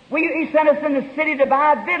 so he sent us in the city to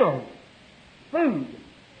buy victuals, food.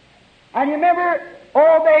 And you remember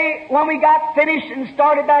all day when we got finished and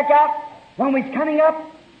started back out, when we was coming up,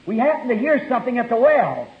 we happened to hear something at the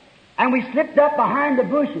well. And we slipped up behind the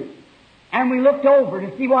bushes. And we looked over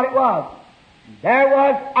to see what it was. There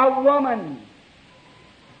was a woman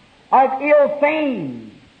of ill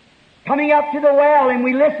fame coming up to the well, and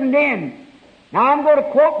we listened in. Now I'm going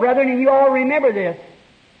to quote, brethren, and you all remember this.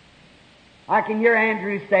 I can hear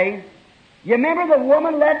Andrew say, you remember the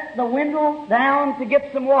woman let the window down to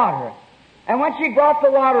get some water. And when she brought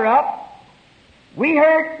the water up, we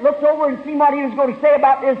looked over and seen what he was going to say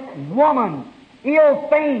about this woman, ill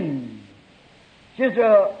fame. She was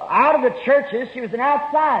out of the churches. She was an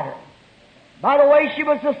outsider. By the way, she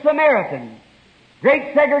was a Samaritan.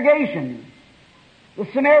 Great segregation. The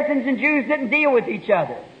Samaritans and Jews didn't deal with each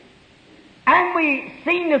other. And we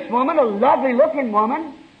seen this woman, a lovely looking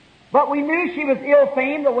woman, but we knew she was ill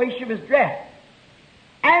famed the way she was dressed.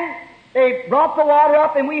 And they brought the water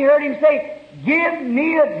up and we heard him say, give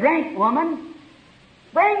me a drink, woman.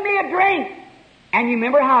 Bring me a drink. And you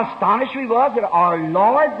remember how astonished we was that our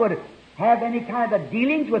Lord would have any kind of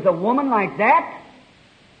dealings with a woman like that?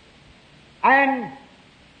 And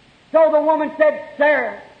so the woman said,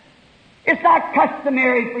 sir, it's not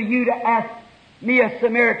customary for you to ask me, a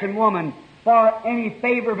Samaritan woman, for any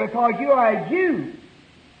favor because you are a Jew.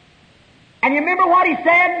 And you remember what he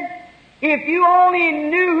said? If you only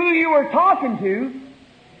knew who you were talking to,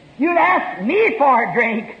 you'd ask me for a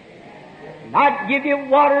drink. I'd give you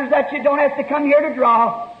waters that you don't have to come here to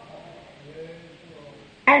draw.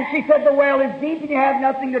 And she said, the well is deep and you have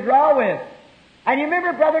nothing to draw with. And you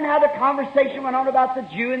remember, brethren, how the conversation went on about the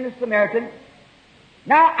Jew and the Samaritan?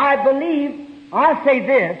 Now, I say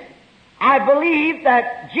this, I believe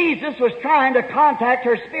that Jesus was trying to contact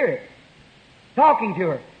her spirit, talking to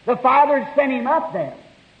her. The Father had sent him up there.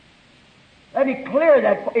 Let me clear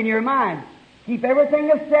that in your mind. Keep everything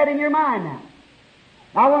that's said in your mind now.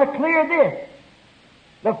 I want to clear this.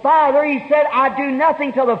 The Father, He said, I do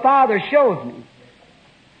nothing till the Father shows me.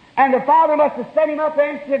 And the Father must have set him up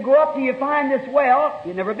there and said, go up till you find this well.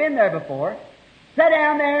 You've never been there before. Sit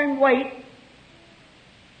down there and wait.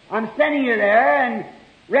 I'm sending you there, and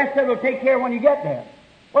rest of it will take care when you get there.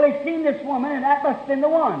 Well, He's seen this woman, and that must have been the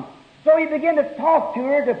one. So He began to talk to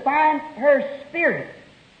her to find her spirit.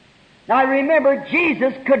 Now remember,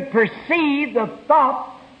 Jesus could perceive the thoughts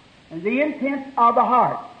and the intents of the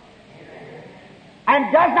heart.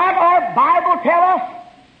 And does not our Bible tell us,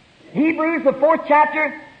 Hebrews, the 4th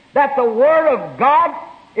chapter, that the Word of God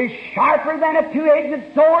is sharper than a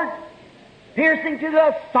two-edged sword, piercing to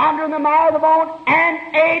the asunder and the marrow of the bone,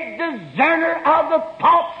 and a discerner of the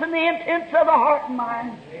thoughts and the intents of the heart and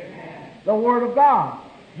mind? Amen. The Word of God.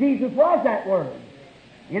 Jesus was that Word.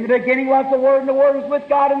 In the beginning was the Word, and the Word was with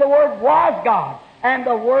God, and the Word was God. And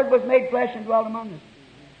the Word was made flesh and dwelt among us.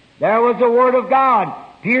 There was the Word of God.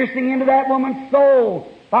 piercing into that woman's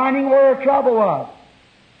soul, finding where her trouble was.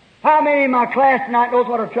 How many in my class tonight knows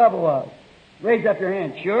what her trouble was? Raise up your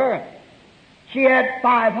hand. Sure. She had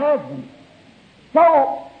 5 husbands.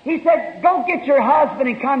 So he said, go get your husband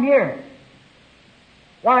and come here.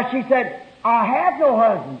 Why, she said, I have no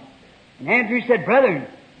husband. And Andrew said, brother,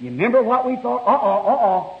 you remember what we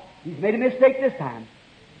thought? He's made a mistake this time.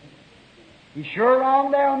 He's sure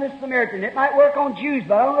wrong there on this Samaritan. It might work on Jews,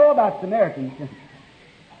 but I don't know about Samaritans.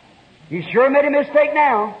 He's sure made a mistake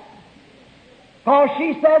now. Because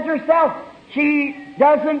she says herself, she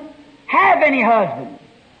doesn't have any husband.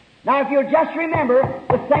 Now, if you'll just remember,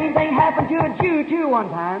 the same thing happened to a Jew, too, one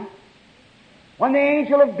time. When the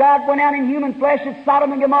angel of God went out in human flesh at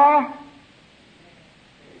Sodom and Gomorrah,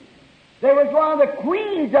 there was one of the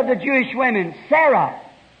queens of the Jewish women, Sarah.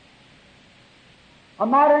 A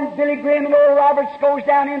modern Billy Graham and Oral Roberts goes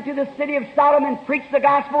down into the city of Sodom and preached the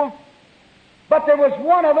gospel, but there was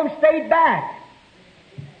one of them stayed back,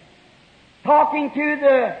 talking to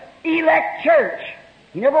the elect church.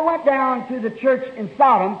 He never went down to the church in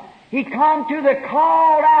Sodom. He come to the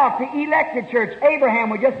called out, the elected church. Abraham,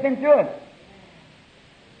 we've just been through it.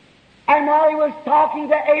 And while he was talking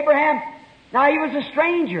to Abraham, now he was a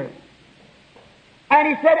stranger. And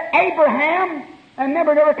he said, Abraham, and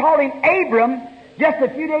remember, they never called him Abram. Just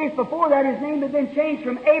a few days before that, his name had been changed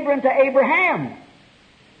from Abram to Abraham.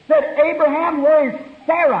 Said, Abraham, where is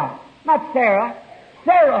Sarah? Not Sarah.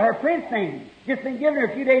 Sarah, her prince name. Just been given her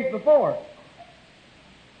a few days before.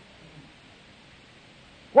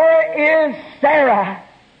 Where is Sarah,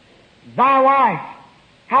 thy wife?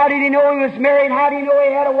 How did he know he was married? How did he know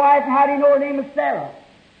he had a wife? And how did he know her name was Sarah?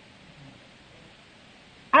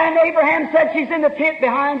 And Abraham said, she's in the tent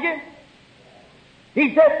behind you.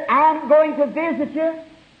 He said, I'm going to visit you.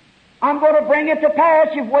 I'm going to bring it to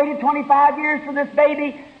pass. You've waited 25 years for this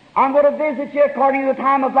baby. I'm going to visit you according to the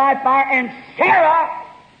time of thy fire. And Sarah,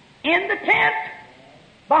 in the tent,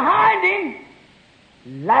 behind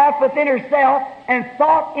him, laughed within herself and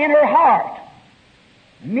thought in her heart,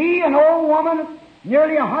 me, an old woman,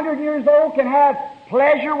 nearly 100 years old, can have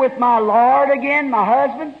pleasure with my Lord again, my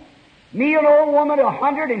husband? Me, an old woman,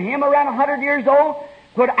 100, and him around 100 years old?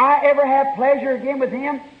 Could I ever have pleasure again with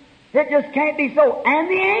him? It just can't be so. And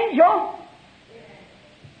the angel,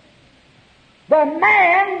 the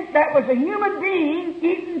man that was a human being,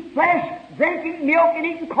 eating flesh, drinking milk, and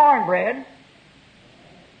eating cornbread,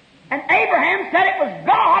 and Abraham said it was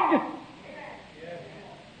God.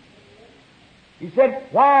 He said,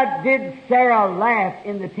 why did Sarah laugh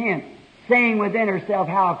in the tent, saying within herself,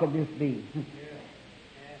 how could this be?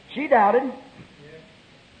 She doubted.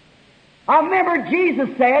 I remember Jesus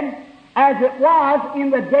said, as it was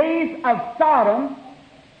in the days of Sodom,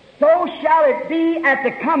 so shall it be at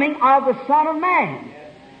the coming of the Son of Man.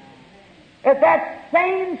 If that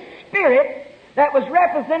same Spirit that was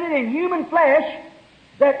represented in human flesh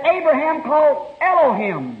that Abraham called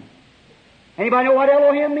Elohim. Anybody know what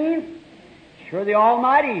Elohim means? Sure, the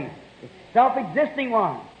Almighty, the self-existing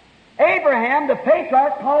one. Abraham, the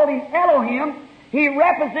patriarch, called him Elohim. He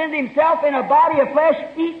represented himself in a body of flesh,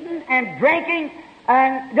 eating and drinking,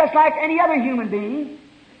 and just like any other human being.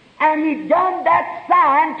 And he done that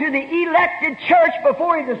sign to the elected church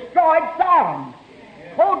before he destroyed Sodom.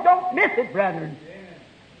 Oh, don't miss it, brethren.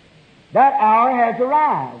 That hour has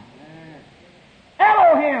arrived.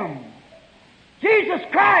 Elohim, Jesus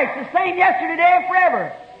Christ, the same yesterday, today, and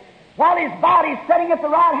forever. While his body is sitting at the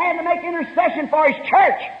right hand to make intercession for his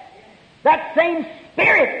church, that same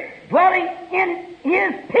Spirit dwelling in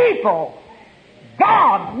his people,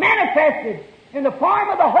 God manifested in the form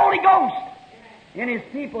of the Holy Ghost in his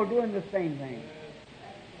people doing the same thing.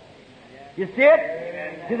 You see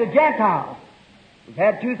it? To the Gentiles. We've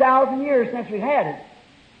had 2,000 years since we had it.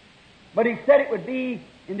 But he said it would be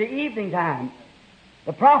in the evening time.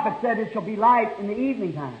 The prophet said it shall be light in the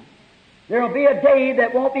evening time. There will be a day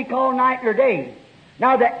that won't be called night nor day.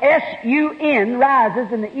 Now the S-U-N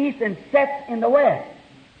rises in the east and sets in the west.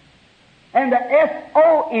 And the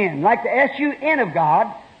S-O-N, like the S-U-N of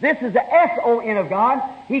God, this is the S-O-N of God.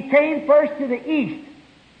 He came first to the east.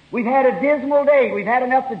 We've had a dismal day. We've had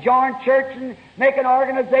enough to join church and make an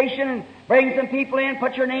organization and bring some people in,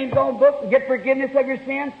 put your names on books and get forgiveness of your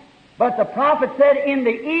sins. But the prophet said, in the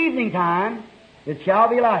evening time, it shall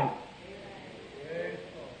be light.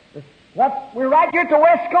 We're right here at the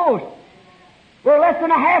west coast. We're less than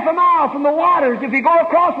a half a mile from the waters. If you go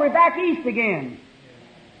across, we're back east again.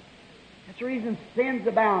 That's the reason sin's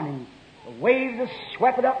abounding. The waves have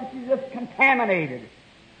swept it up and she's just contaminated.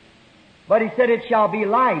 But he said it shall be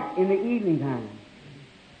light in the evening time.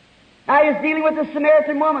 Now he's dealing with the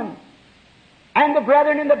Samaritan woman. And the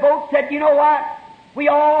brethren in the boat said, you know what? We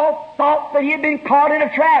all thought that he had been caught in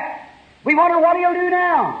a trap. We wonder what he'll do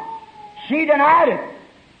now. She denied it.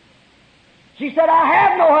 She said, I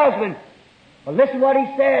have no husband. But listen what he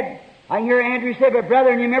said. I can hear Andrew say, but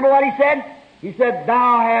brother, and you remember what he said? He said,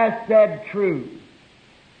 thou hast said true.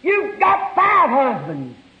 You've got 5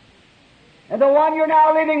 husbands. And the one you're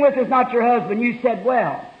now living with is not your husband. You said,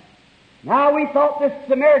 well. Now we thought this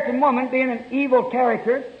Samaritan woman, being an evil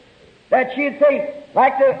character, that she'd say,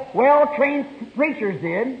 like the well-trained preachers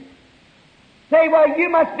did, say, well, you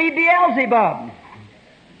must be Beelzebub.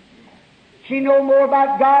 She knows more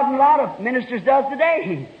about God than a lot of ministers does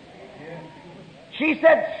today. She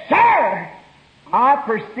said, Sir, I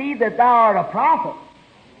perceive that thou art a prophet.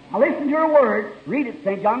 Now listen to her word. Read it,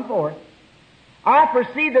 St. John 4. I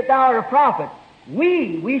perceive that thou art a prophet.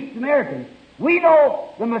 We Samaritans, we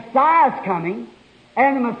know the Messiah is coming,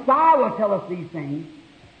 and the Messiah will tell us these things.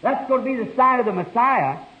 That's going to be the sign of the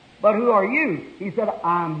Messiah. But who are you? He said,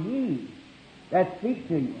 I'm he that speaks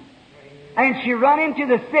to you. And she run into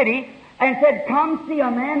the city and said, come see a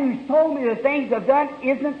man who's told me the things I've done.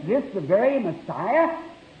 Isn't this the very Messiah?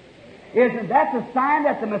 Isn't that the sign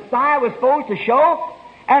that the Messiah was supposed to show?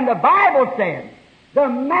 And the Bible said, the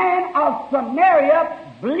man of Samaria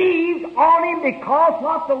believed on him because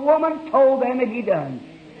what the woman told them that he done.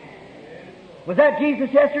 Was that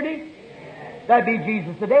Jesus yesterday? That'd be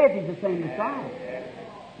Jesus today if he's the same Messiah.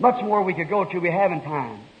 Much more we could go to, we haven't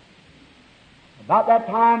time. About that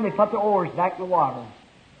time, they put the oars back in the water.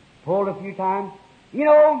 Pulled a few times. You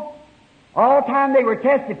know, all the time they were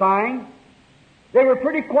testifying, they were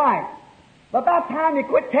pretty quiet. But about time they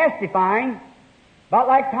quit testifying, about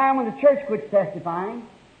like time when the church quits testifying,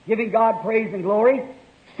 giving God praise and glory,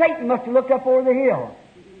 Satan must have looked up over the hill.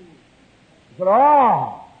 He said,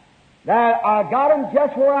 oh, that I got them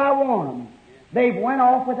just where I want them. They've went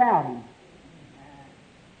off without him.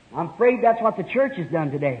 I'm afraid that's what the church has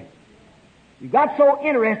done today. You got so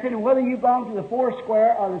interested in whether you've gone to the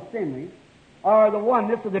Foursquare or the Assembly, or the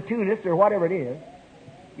Oneness or the Two-ness or whatever it is.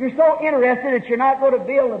 You're so interested that you're not going to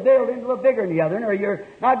build a building a little bigger than the other, or you're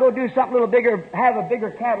not going to do something a little bigger, have a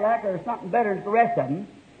bigger Cadillac or something better than the rest of them.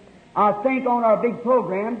 I think on our big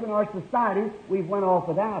programs and our societies, we've went off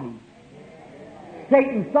without him.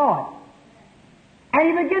 Satan saw it.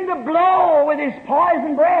 And he began to blow with his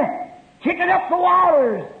poison breath, kicking up the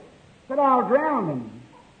waters, said, I'll drown him.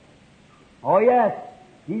 Oh, yes,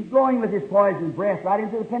 he's blowing with his poison breath right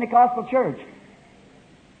into the Pentecostal church.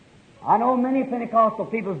 I know many Pentecostal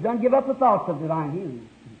people who don't give up the thoughts of divine healing.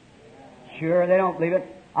 Sure, they don't believe it.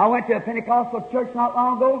 I went to a Pentecostal church not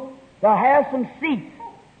long ago to have some seats.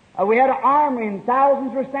 We had an armory and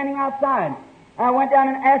thousands were standing outside. I went down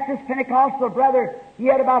and asked this Pentecostal brother, he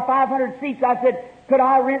had about 500 seats. I said, could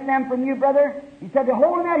I rent them from you, brother? He said, to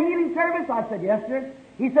hold in that healing service? I said, yes, sir.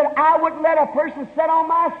 He said, I wouldn't let a person sit on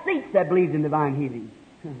my seats that believed in divine healing.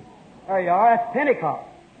 There you are, that's Pentecost.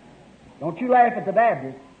 Don't you laugh at the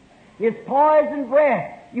Baptists. His poison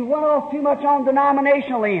breath. You went off too much on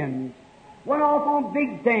denominational ends. Went off on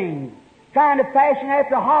big things. Trying to fashion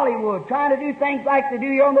after Hollywood. Trying to do things like they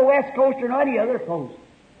do here on the West Coast or any other coast.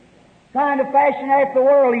 Trying to fashion after the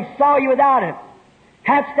world. He saw you without it.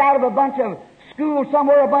 Hatched out of a bunch of school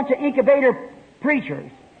somewhere, a bunch of incubator preachers.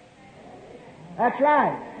 That's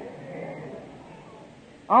right.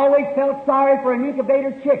 I always felt sorry for an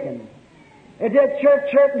incubator chicken. It did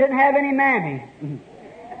chirp and didn't have any mammy.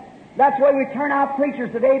 That's why we turn out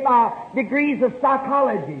preachers today by degrees of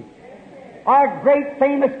psychology. Our great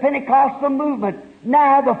famous Pentecostal movement.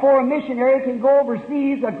 Now, before a missionary can go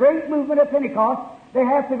overseas, a great movement of Pentecost, they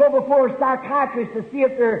have to go before a psychiatrist to see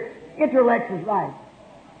if their intellect is right.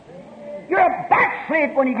 You're a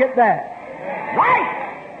backslid when you get that. Right?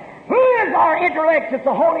 Who is our intellect? It's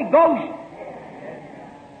the Holy Ghost.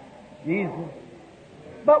 Jesus.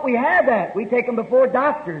 But we have that. We take them before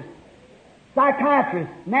doctors,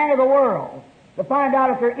 psychiatrists, men of the world, to find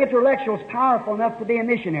out if their intellectual is powerful enough to be a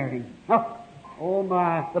missionary. Oh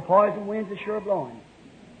my, the poison winds are sure blowing.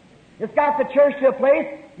 It's got the church to a place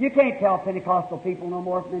you can't tell Pentecostal people no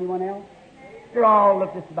more from anyone else. They're all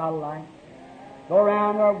look just about alike. Go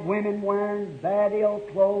around, our women wearing bad, ill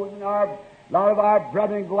clothes, and a lot of our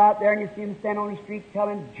brethren go out there and you see them stand on the street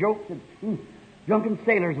telling jokes that drunken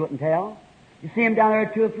sailors wouldn't tell. You see them down there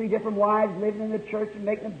with 2 or 3 different wives living in the church and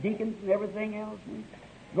making them deacons and everything else. And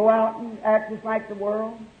go out and act just like the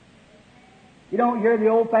world. You don't hear the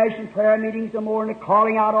old-fashioned prayer meetings no more and the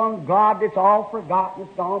calling out on God. It's all forgotten.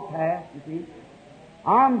 It's gone past, you see.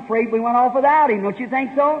 I'm afraid we went off without Him. Don't you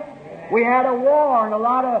think so? We had a war and a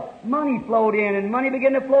lot of money flowed in and money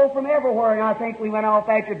began to flow from everywhere. And I think we went off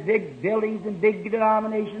after big buildings and big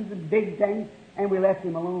denominations and big things and we left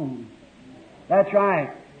Him alone. That's right.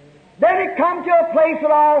 Then it come to a place that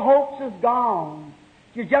all hopes is gone.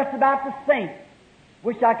 You're just about to sink.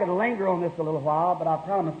 Wish I could linger on this a little while, but I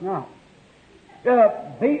promise not.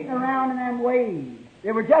 Beating around in them waves.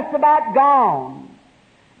 They were just about gone.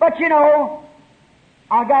 But you know,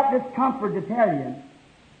 I got this comfort to tell you.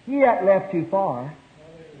 He hadn't left too far.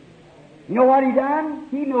 You know what he done?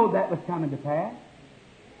 He knew that was coming to pass.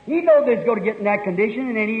 He knew they was going to get in that condition,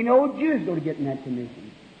 and then he knew you was going to get in that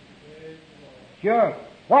condition. Sure.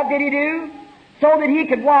 What did he do? So that he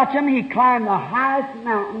could watch them, he climbed the highest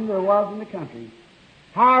mountain there was in the country.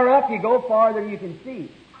 Higher up you go, farther you can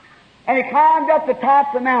see. And he climbed up the top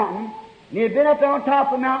of the mountain, and he had been up there on top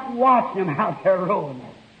of the mountain watching them out there rolling.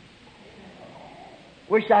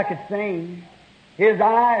 Wish I could sing. His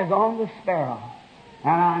eye is on the sparrow,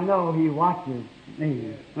 and I know he watches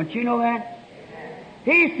me. Don't you know that?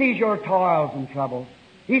 He sees your toils and troubles.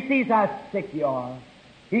 He sees how sick you are.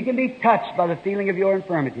 He can be touched by the feeling of your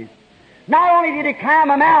infirmities. Not only did he climb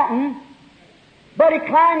a mountain, but he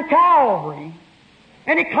climbed Calvary.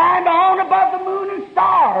 And he climbed on above the moon and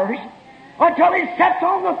stars until he sits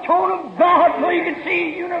on the throne of God where you can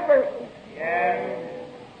see universal. Yes.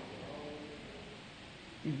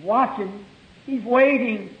 He's watching. He's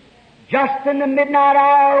waiting. Just in the midnight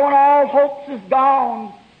hour when all hopes is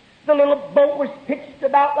gone, the little boat was pitched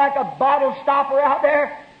about like a bottle stopper out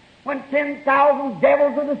there when 10,000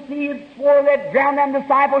 devils of the sea had swore they'd drown them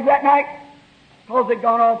disciples that night because they'd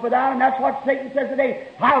gone off without him. That's what Satan says today.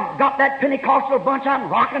 I've got that Pentecostal bunch, I'm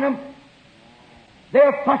rocking them.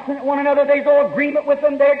 They're fussing at one another. There's no agreement with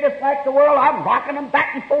them. They're just like the world. I'm rocking them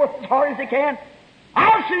back and forth as hard as they can.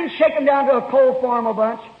 I'll soon shake them down to a cold formal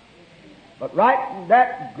bunch. But right in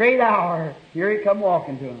that great hour, here he come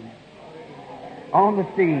walking to them on the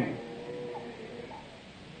sea.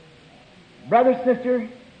 Brother, sister,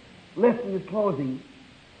 listen to closing.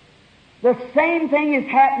 The same thing is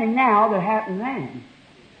happening now that happened then.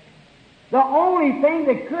 The only thing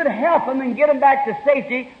that could help them and get them back to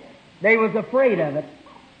safety, they was afraid of it.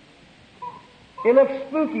 It looked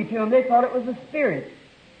spooky to them. They thought it was a spirit.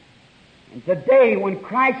 And today, when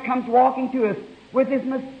Christ comes walking to us with His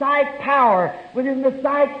Messiah power, with His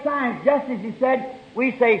Messiah signs, just as He said,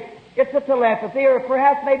 we say, it's a telepathy, or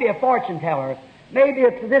perhaps maybe a fortune teller. Maybe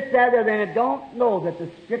it's this, that, or then. Don't know that the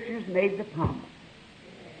Scriptures made the promise.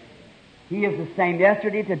 He is the same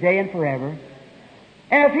yesterday, today, and forever.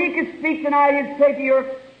 And if He could speak tonight, He'd say to your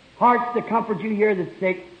hearts to comfort you here that's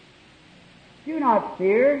sick, do not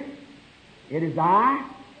fear. It is I.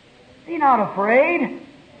 Be not afraid.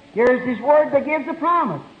 Here's His word that gives a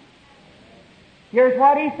promise. Here's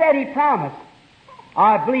what He said He promised.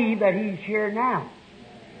 I believe that He's here now.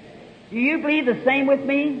 Do you believe the same with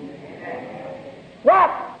me?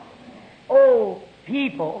 What? Oh,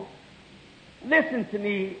 people, listen to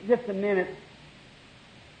me just a minute.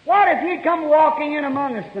 What if He'd come walking in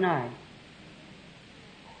among us tonight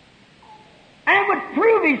and would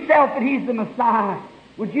prove Himself that He's the Messiah?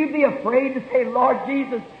 Would you be afraid to say, Lord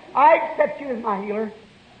Jesus, I accept You as my healer?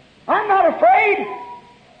 I'm not afraid.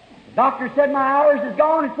 The doctor said my hours is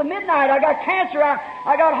gone. It's the midnight. I got cancer.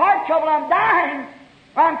 I got heart trouble. I'm dying.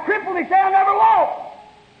 I'm crippled. He said I'll never walk.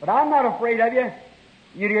 But I'm not afraid of You.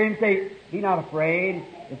 You'd hear Him say, be not afraid.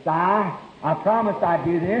 It's I. I promised I'd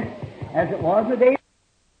do this. As it was the day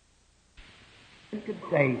you could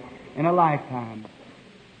say in a lifetime.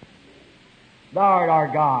 Thou art our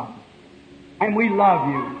God. And we love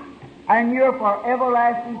You. And You're for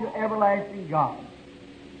everlasting to everlasting God.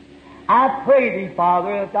 I pray Thee,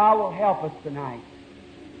 Father, that Thou will help us tonight.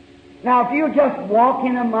 Now, if you'll just walk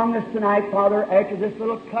in among us tonight, Father, after this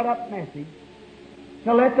little cut-up message,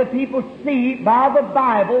 to let the people see by the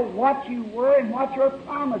Bible what You were and what Your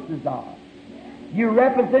promises are. You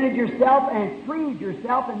represented Yourself and proved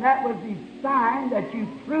Yourself, and that was the sign that You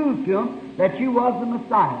proved to them that You was the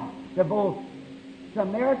Messiah, to both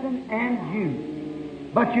Samaritan and Jew.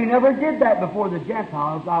 But You never did that before the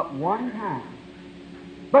Gentiles, not one time.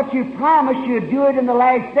 But You promised You'd do it in the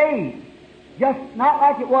last days. Just not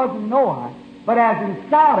like it was in Noah, but as in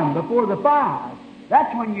Sodom before the fire.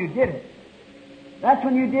 That's when You did it. That's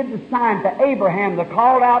when You did the sign to Abraham, the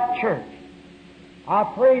called out church. I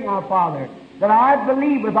pray now, Father, that I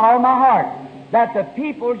believe with all my heart that the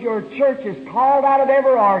people, Your church is called out of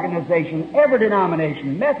every organization, every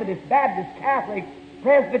denomination, Methodist, Baptist, Catholic,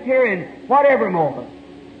 Presbyterian, whatever more.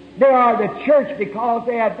 They are the church because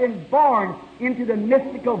they have been born into the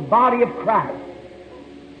mystical body of Christ.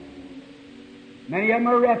 Many of them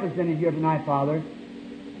are represented here tonight, Father.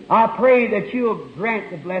 I pray that You'll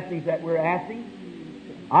grant the blessings that we're asking.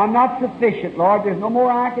 I'm not sufficient, Lord. There's no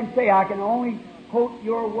more I can say. I can only quote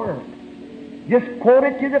Your word. Just quote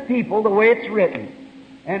it to the people the way it's written.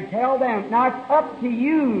 And tell them, now it's up to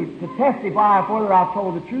you to testify whether I've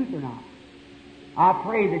told the truth or not. I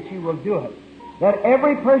pray that you will do it. That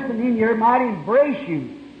every person in here might embrace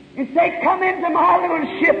you and say, come into my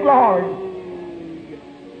little ship, Lord.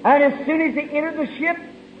 And as soon as they entered the ship,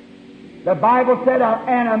 the Bible said,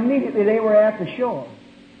 and immediately they were at the shore.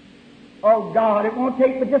 Oh God, it won't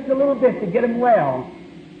take but just a little bit to get them well,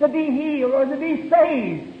 to be healed or to be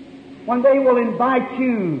saved, when they will invite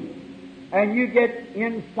you and you get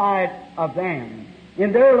inside of them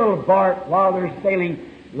in their little bark while they're sailing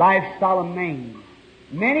life's solemn main.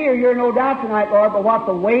 Many are here, no doubt, tonight, Lord, but what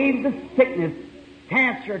the waves of sickness,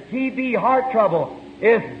 cancer, TB, heart trouble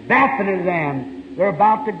is baffling them. They're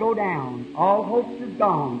about to go down. All hopes is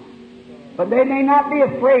gone. But they may not be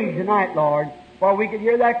afraid tonight, Lord, for we could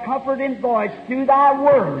hear that comforting voice through Thy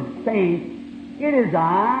Word saying, it is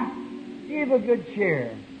I. Give a good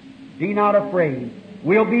cheer. Be not afraid.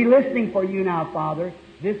 We'll be listening for you now, Father.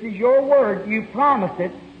 This is your Word. You promised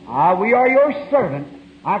it. We are your servant.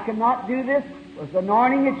 I cannot do this with the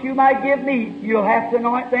anointing that you might give me. You'll have to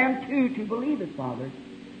anoint them too to believe it, Father.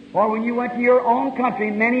 For when you went to your own country,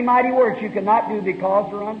 many mighty works you could not do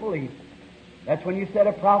because of unbelief. That's when you said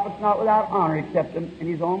a prophet's not without honor except in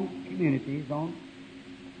his own community, his own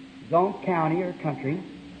county or country.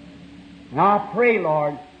 And I pray,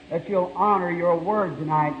 Lord, that you'll honor your word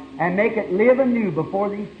tonight and make it live anew before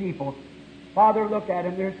these people. Father, look at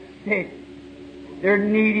them. They're sick. They're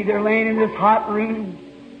needy. They're laying in this hot room.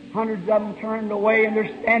 Hundreds of them turned away, and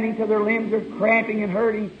they're standing till their limbs are cramping and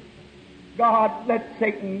hurting. God, let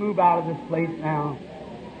Satan move out of this place now.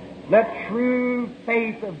 Let true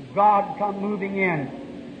faith of God come moving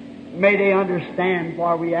in. May they understand,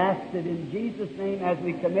 for we ask it in Jesus' name as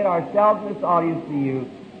we commit ourselves in this audience to you.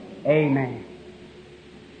 Amen.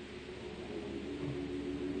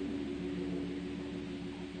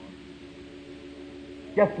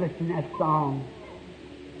 Just listen to that song.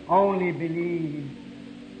 Only believe.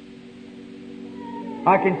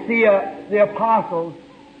 I can see the apostles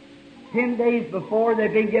 10 days before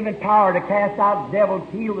they've been given power to cast out devils,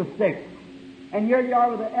 heal the sick. And here you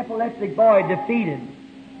are with an epileptic boy defeated.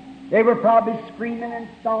 They were probably screaming and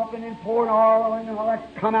stomping and pouring oil and all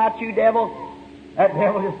that. Come out, you devil. That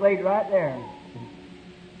devil just laid right there.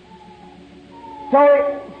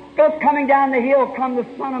 So just coming down the hill come the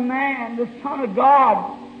Son of Man, the Son of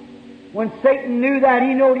God. When Satan knew that,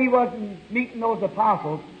 he knew he wasn't meeting those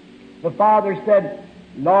apostles. The Father said,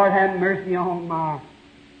 Lord, have mercy on my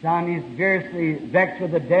son. He's fiercely vexed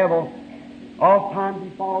with the devil. All times he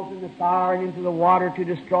falls in the fire and into the water to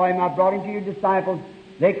destroy him. I brought him to your disciples.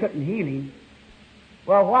 They couldn't heal him.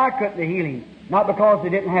 Well, why couldn't they heal him? Not because they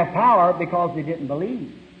didn't have power, because they didn't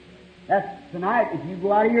believe. That's tonight. If you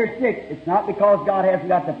go out of here sick, it's not because God hasn't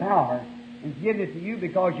got the power. It's given it to you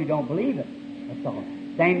because you don't believe it. That's all.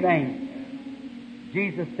 Same thing.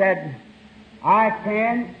 Jesus said, I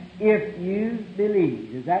can if you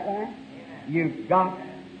believe. Is that right? You've got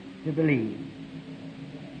to believe.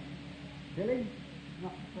 Believe?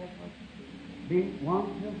 Be 1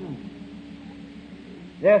 to 100.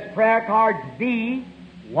 There's prayer cards B,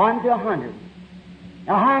 1 to 100.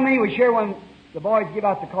 Now, how many were sure when the boys give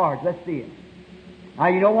out the cards? Let's see it. Now,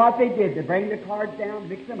 you know what they did? They bring the cards down,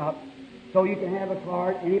 mix them up, so you can have a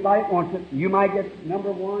card. Anybody wants it. You might get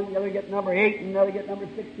number 1, the other get number 8, and the other get number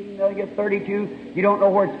 16, the other get 32. You don't know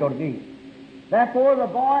where it's going to be. Therefore, the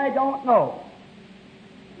boy don't know.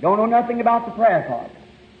 Don't know nothing about the prayer card.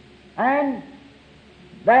 And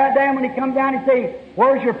then when he comes down, he say,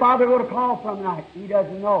 where's your father going to call from tonight? He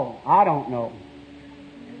doesn't know. I don't know.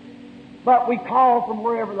 But we call from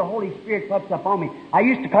wherever the Holy Spirit puts up on me. I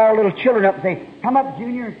used to call little children up and say, come up,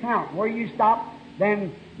 Junior, and count. Where you stop,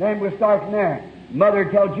 then we'll start from there. Mother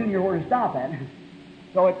would tell Junior where to stop at.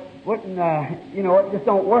 So it wouldn't, it just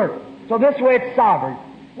don't work. So this way it's sovereign.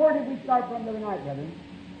 Where did we start from the other night, brethren?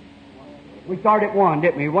 We started at 1,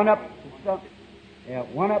 didn't we? 1 up to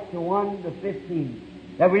 1 to 15.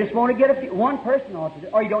 That we just want to get one person ought to do.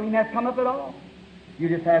 Or you don't even have to come up at all. You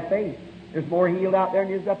just have faith. There's more healed out there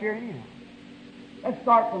than there is up here anyhow. Let's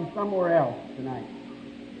start from somewhere else tonight.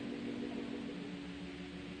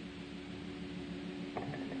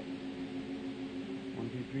 One,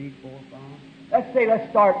 two, three, 4, 5. Let's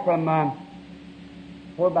start from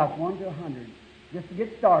about 1 to 100. Just to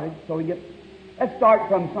get started, let's start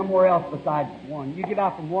from somewhere else besides 1. You give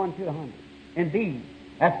out from 1 to 100. And B.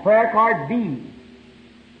 That's prayer card B.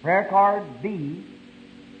 Prayer card B.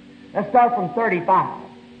 Let's start from 35.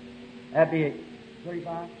 That'd be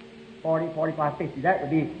 35, 40, 45, 50.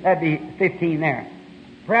 That'd be 15 there.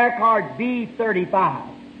 Prayer card B 35.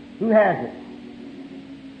 Who has it?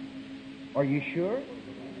 Are you sure?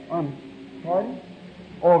 Pardon?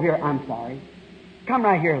 Over here, I'm sorry. Come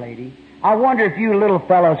right here, lady. I wonder if you little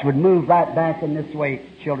fellows would move right back in this way,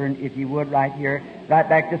 children, if you would, right here. Right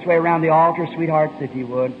back this way around the altar, sweethearts, if you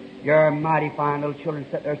would. You're mighty fine little children,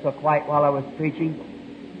 sit there so quiet while I was preaching.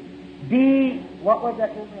 What was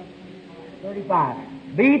that number? 35.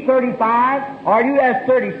 B35, or you as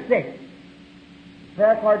 36.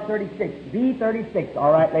 Prayer card 36. B36.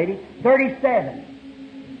 All right, lady.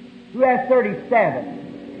 37. Who has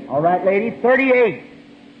 37? All right, lady. 38.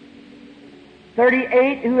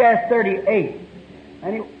 38. Who has 38?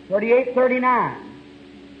 38,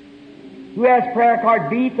 39. Who has prayer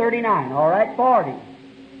card B39? All right, 40.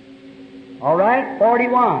 All right,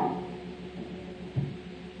 41.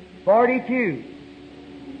 42.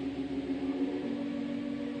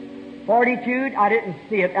 42, I didn't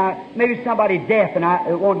see it. Maybe somebody deaf and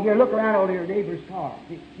I won't hear. Look around over your neighbor's car.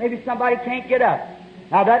 Maybe somebody can't get up.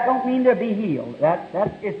 Now that don't mean they'll be healed.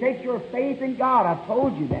 It takes your faith in God. I've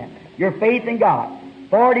told you that. Your faith in God.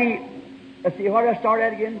 40, let's see, what did I start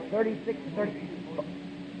at again? 36, 30.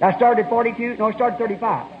 I started at 42. No, I started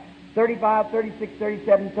 35. 35, 36,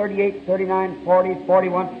 37, 38, 39, 40,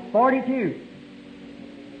 41, 42.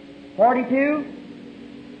 42?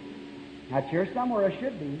 Not sure somewhere I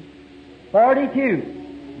should be. 42.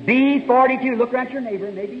 B42. Look around your neighbor.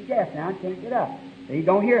 Maybe he's deaf now and can't get up. So you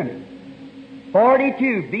don't hear me.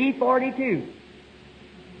 42. B42.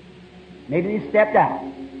 Maybe he stepped out.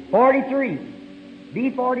 43.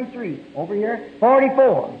 B43. Over here.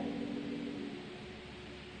 44.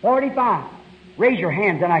 45. Raise your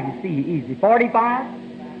hands and I can see you easy.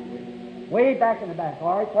 45. Way back in the back.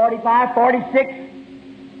 All right. 45. 46.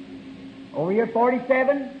 Over here.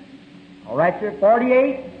 47. All right, sir.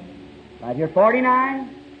 48. Right here, 49.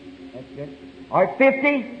 That's good. All right,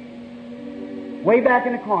 50. Way back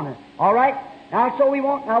in the corner. All right. Now, we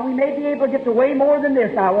may be able to get to way more than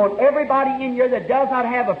this. Now, I want everybody in here that does not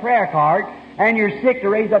have a prayer card and you're sick to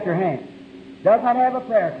raise up your hand. Does not have a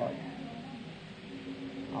prayer card.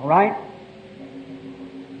 All right.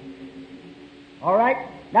 All right.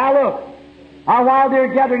 Now, look. Now, while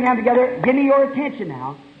they're gathering them together, give me your attention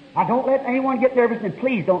now. Now, don't let anyone get nervous, and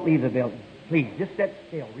please don't leave the building. Please, just sit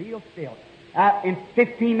still, real still. In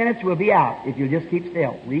 15 minutes, we'll be out if you'll just keep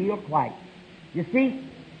still, real quiet. You see,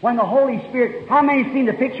 when the Holy Spirit, how many have seen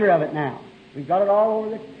the picture of it now? We've got it all over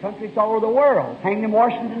the country, it's all over the world, hanging in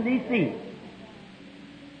Washington, D.C.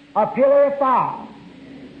 A pillar of fire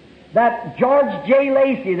that George J.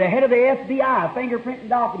 Lacey, the head of the FBI, fingerprinting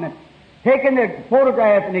documents, taken the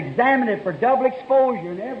photograph and examined it for double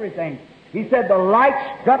exposure and everything. He said the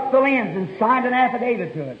light struck the lens and signed an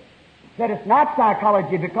affidavit to it. Said it's not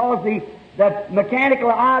psychology because the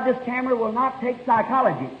mechanical eye of this camera will not take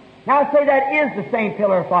psychology. Now say that is the same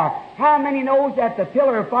pillar of fire. How many knows that the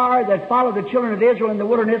pillar of fire that followed the children of Israel in the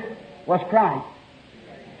wilderness was Christ?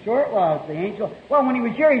 Sure it was, the angel. Well, when he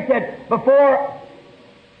was here, he said, before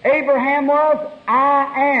Abraham was,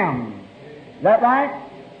 I am. Is that right?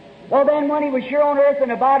 Well, then when he was here on earth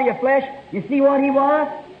in a body of flesh, you see what he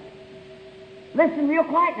was? Listen real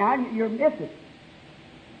quiet now, you'll miss it.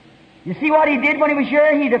 You see what he did when he was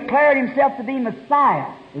here? He declared himself to be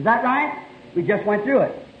Messiah. Is that right? We just went through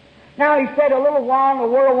it. Now he said, a little while the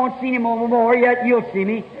world won't see him no more, yet you'll see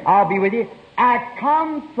me. I'll be with you. I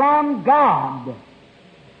come from God.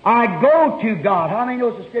 I go to God. How many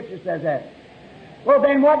knows the Scripture says that? Well,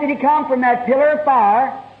 then what did he come from? That pillar of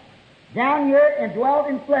fire, down here and dwelt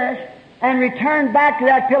in flesh, and returned back to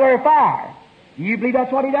that pillar of fire. Do you believe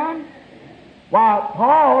that's what he done? While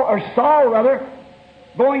Saul rather,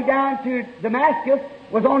 going down to Damascus,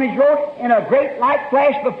 was on his road, and a great light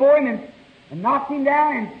flashed before him and knocked him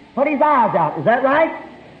down and put his eyes out. Is that right?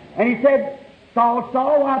 And he said, Saul,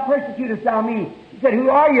 Saul, why persecutest thou me? He said, who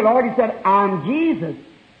are you, Lord? He said, I'm Jesus.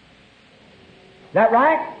 Is that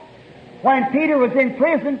right? When Peter was in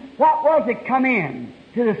prison, what was it come in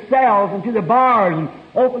to the cells and to the bars and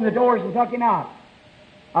opened the doors and took him out?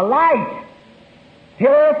 A light.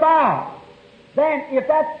 Pillar of fire. Then, if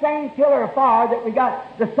that same pillar of fire that we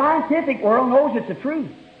got, the scientific world knows it's the truth.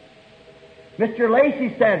 Mr.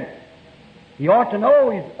 Lacey said, he ought to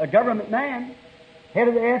know he's a government man, head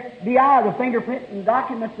of the FBI, the fingerprint and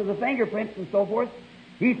documents of the fingerprints and so forth.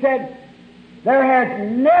 He said, there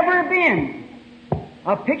has never been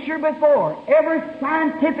a picture before ever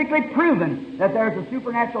scientifically proven that there's a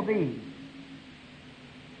supernatural being.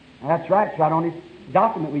 That's right, it's right on this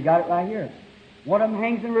document. We got it right here. One of them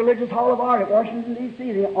hangs in Religious Hall of Art at Washington,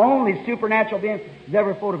 D.C., the only supernatural being that's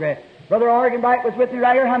ever photographed. Brother Argenbright was with me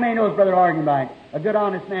right here. How many knows Brother Argenbright? A good,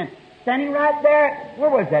 honest man. Standing right there. Where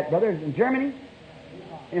was that, brother? In Germany?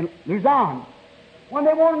 In Lausanne. when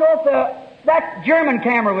they want to know if that German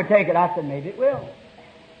camera would take it. I said, maybe it will.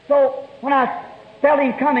 So when I felt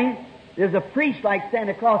him coming, there's a priest like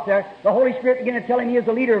standing across there. The Holy Spirit began to tell him he was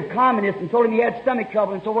a leader of communists and told him he had stomach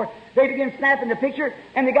trouble and so forth. They began snapping the picture,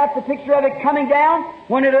 and they got the picture of it coming down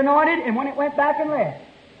when it anointed and when it went back and left.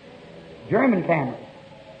 German cameras.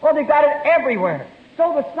 Well, they've got it everywhere.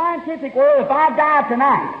 So the scientific world, if I die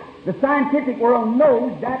tonight, the scientific world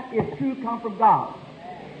knows that is true come from God.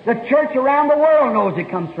 The church around the world knows it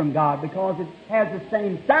comes from God because it has the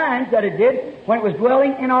same signs that it did when it was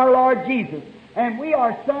dwelling in our Lord Jesus. And we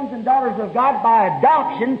are sons and daughters of God by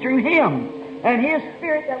adoption through Him. And His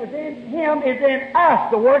Spirit that was in Him is in us.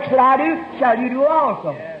 The works that I do, shall you do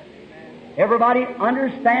also. Yes, everybody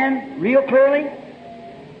understand real clearly?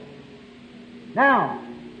 Now,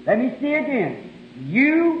 let me see again.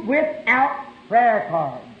 You without prayer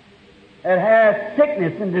cards that has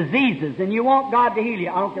sickness and diseases and you want God to heal you,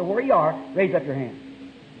 I don't care where you are, raise up your hand.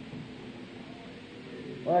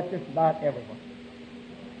 Well, that's just about everyone.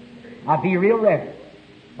 Now be real reverent.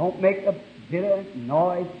 Don't make a bit of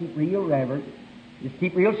noise. Keep real reverent. Just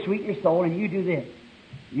keep real sweet in your soul, and you do this.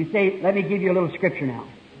 You say, let me give you a little scripture now.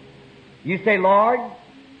 You say, Lord,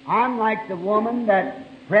 I'm like the woman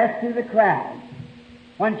that pressed through the crowd.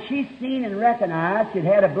 When she seen and recognized she'd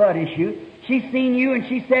had a blood issue, she seen you and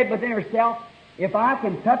she said within herself, if I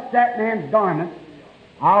can touch that man's garment,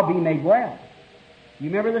 I'll be made well. You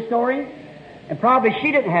remember the story? And probably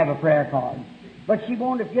she didn't have a prayer card. But she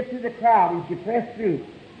wanted to get through the crowd, and she pressed through.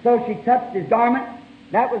 So she touched his garment.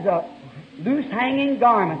 That was a loose hanging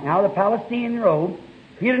garment. Now, the Palestinian robe,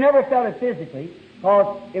 he'd have never felt it physically,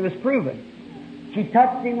 because it was proven. She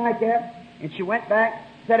touched him like that, and she went back,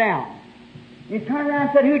 sat down. He turned around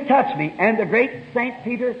and said, who touched me? And the great St.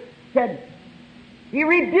 Peter said, he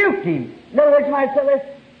rebuked him. In other words, somebody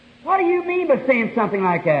said, what do you mean by saying something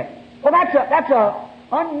like that? Well, that's a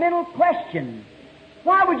unmental question.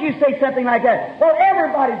 Why would you say something like that? Well,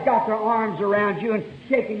 everybody's got their arms around you and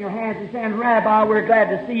shaking your hands and saying, Rabbi, we're glad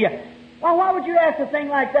to see you. Well, why would you ask a thing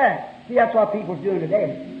like that? See, that's what people's doing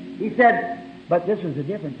today. He said, but this was a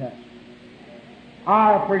different touch.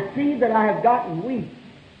 I perceive that I have gotten weak.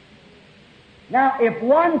 Now, if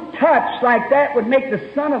one touch like that would make the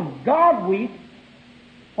Son of God weak,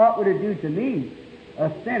 what would it do to me,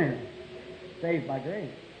 a sinner saved by grace?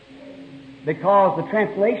 Because the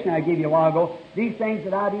translation I gave you a while ago, these things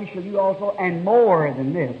that I do shall you also, and more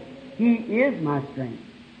than this. He is my strength.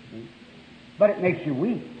 But it makes you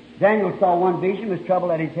weak. Daniel saw one vision, was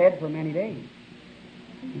troubled at his head for many days.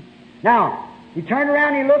 Now, he turned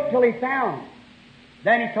around and he looked till he found.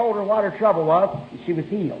 Then he told her what her trouble was, and she was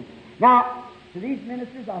healed. Now, to these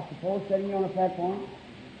ministers, I suppose, sitting here on the platform,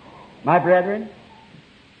 my brethren,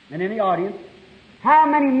 and in the audience, how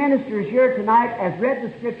many ministers here tonight has read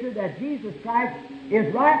the Scripture that Jesus Christ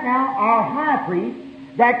is right now our high priest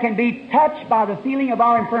that can be touched by the feeling of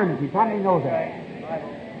our infirmities? How many know that?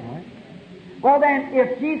 Right. Well then,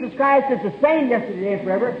 if Jesus Christ is the same yesterday and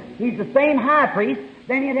forever, He's the same high priest,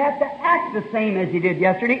 then He'd have to act the same as He did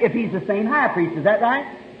yesterday if He's the same high priest. Is that right?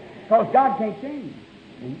 Because God can't change.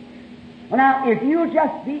 Well now, if you'll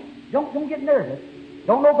just be, don't get nervous.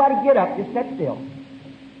 Don't nobody get up, just sit still.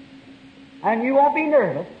 And you won't be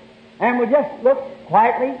nervous. And we'll just look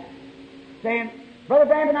quietly, saying, Brother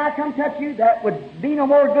Brandon, I come touch you. That would be no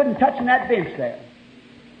more good than touching that bench there.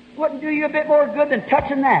 Wouldn't do you a bit more good than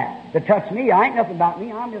touching that. To touch me, I ain't nothing about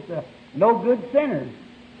me. I'm just a no-good sinner,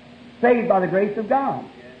 saved by the grace of God.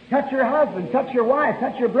 Touch your husband, touch your wife,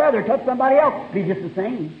 touch your brother, touch somebody else. Be just the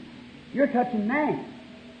same. You're touching man.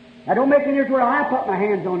 Now don't make any difference where I put my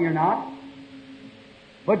hands on you or not.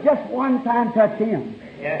 But just one time touch him.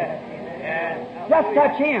 Just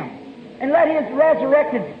touch him. And let his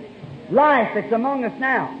resurrected life that's among us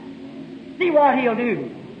now. See what he'll do.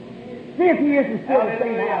 See if he isn't still the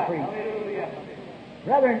same high priest.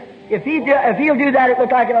 Brethren, if he'll do that, it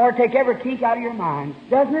looks like it ought to take every kink out of your mind.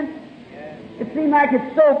 Doesn't it? It seems like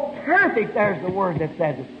it's so perfect. There's the word that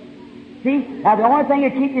says it. See? Now the only thing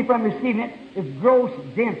that keeps you from receiving it is gross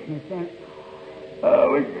denseness. And,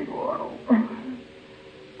 oh, we can go on.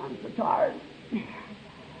 I'm so tired.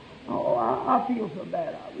 Oh, I feel so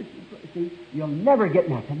bad. I wish you could. See, you'll never get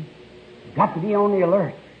nothing. You've got to be on the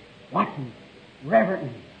alert. Watching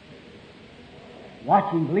reverently.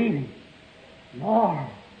 Watching, believing. Lord,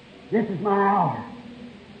 this is my hour.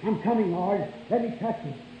 I'm coming, Lord. Let me touch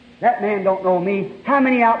you. That man don't know me. How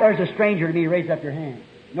many out there is a stranger to me? Raise up your hand.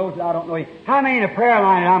 Knows that I don't know you. How many in a prayer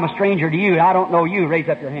line and I'm a stranger to you and I don't know you? Raise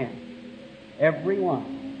up your hand.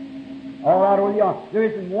 Everyone. All out over the arm. There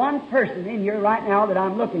isn't one person in here right now that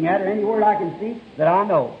I'm looking at or anywhere I can see that I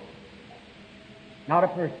know. Not a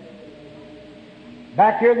person.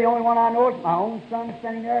 Back here, the only one I know is my own son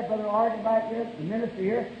standing there, Brother Arden right here, the minister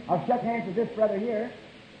here. I'll shake hands with this brother here.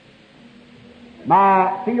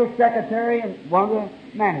 My field secretary and one of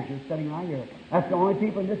the managers sitting right here. That's the only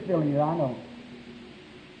people in this building that I know.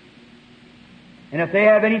 And if they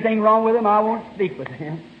have anything wrong with them, I won't speak with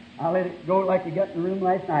them. I'll let it go like you got in the room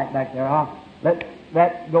last night back there. I'll let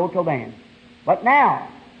that go till then. But now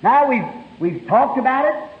we've talked about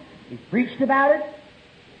it, we've preached about it,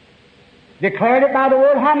 declared it by the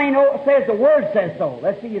Word. How many know it says the Word says so?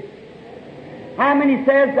 Let's see. How many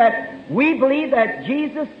says that we believe that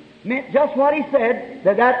Jesus meant just what He said,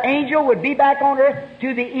 that that angel would be back on earth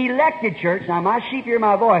to the elected church. Now, my sheep hear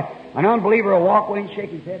my voice. An unbeliever will walk away and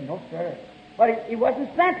shake his head. No, sir. But he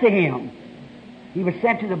wasn't sent to him. He was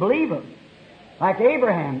sent to the believer. Like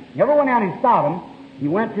Abraham never went out in Sodom. He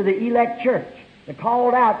went to the elect church, the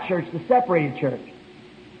called out church, the separated church.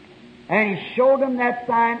 And He showed them that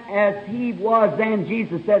sign as He was then.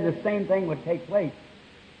 Jesus said the same thing would take place.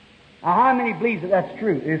 Now, how many believe that that's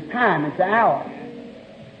true? It's time. It's the hour.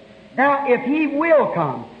 Now, if He will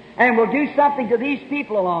come and will do something to these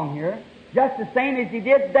people along here, just the same as He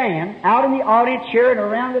did then, out in the audience here and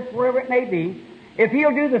around us, wherever it may be, if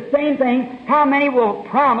He'll do the same thing, how many will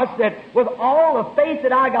promise that with all the faith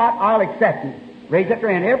that I got, I'll accept it? Raise up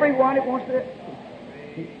your hand. Everyone that wants to.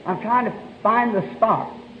 I'm trying to find the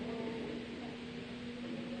spot.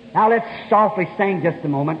 Now let's softly sing just a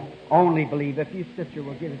moment. Only believe. If you, sister,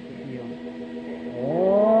 will give us the deal.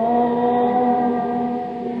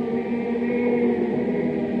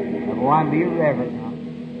 Everyone be reverent now.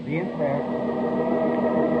 Be in prayer.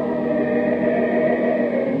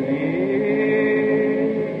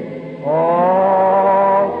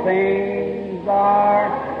 All things are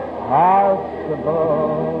possible.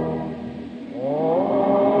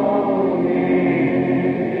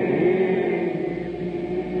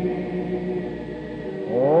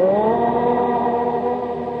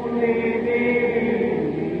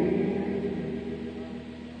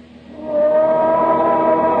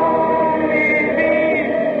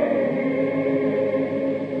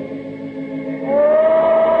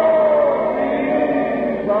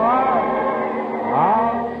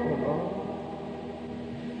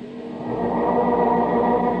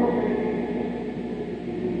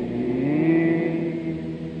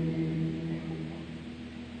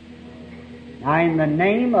 In the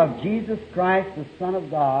name of Jesus Christ, the Son of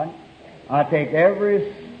God, I take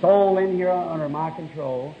every soul in here under my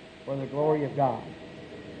control for the glory of God.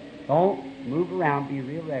 Don't move around. Be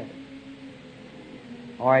real reverent.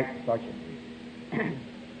 All right, start your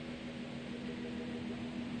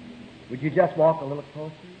Would you just walk a little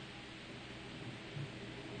closer?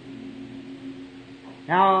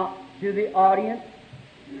 Now, to the audience,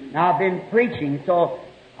 now I've been preaching, so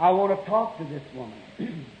I want to talk to this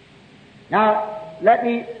woman. Now, let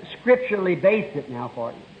me scripturally base it now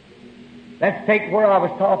for you. Let's take where I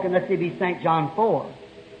was talking. Let's see, be St. John 4.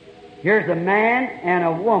 Here's a man and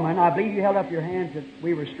a woman. I believe you held up your hands that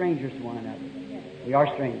we were strangers to one another. Yes. We are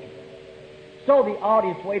strangers. So the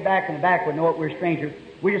audience way back in the back would know that we're strangers.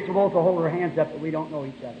 We just both hold our hands up that we don't know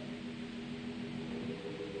each other.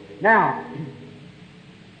 Now,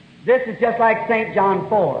 this is just like St. John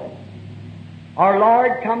 4. Our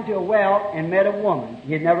Lord come to a well and met a woman.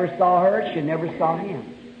 He never saw her, she never saw him.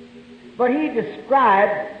 But He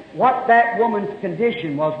described what that woman's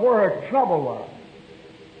condition was, where her trouble was.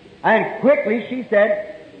 And quickly she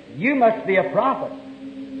said, "You must be a prophet.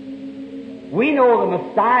 We know the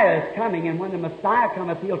Messiah is coming, and when the Messiah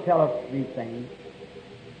cometh, He'll tell us these things."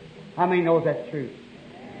 How many knows that's true?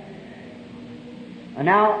 And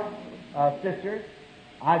now, sisters,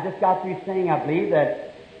 I just got through saying, I believe, that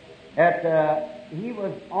he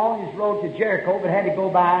was on his road to Jericho, but had to go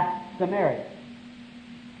by Samaria.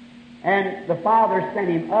 And the Father sent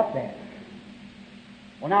him up there.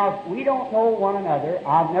 Well, now, if we don't know one another,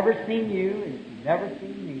 I've never seen you, and you've never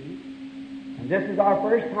seen me, and this is our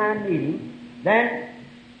first time meeting, then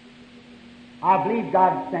I believe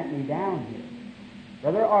God sent me down here.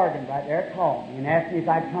 Brother Arden right there called me and asked me if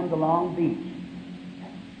I'd come to Long Beach,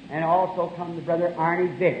 and also come to Brother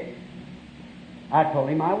Arnie Vick. I told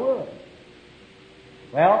him I would.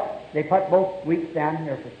 Well, they put both weeks down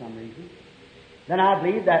here for some reason. Then I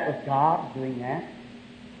believe that was God doing that.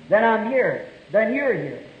 Then I'm here. Then you're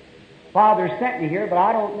here. Father sent me here, but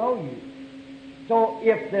I don't know you. So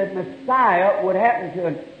if the Messiah would happen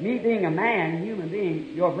to me being a man, human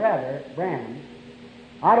being, your brother, Brown,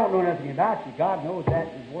 I don't know nothing about you. God knows that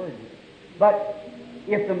in His Word. But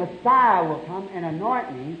if the Messiah will come and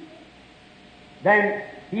anoint me, then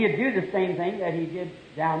He'd do the same thing that He did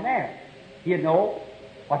down there. He'd know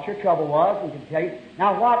what your trouble was and could tell you.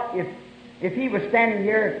 Now what if If He was standing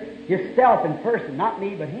here, Himself in person, not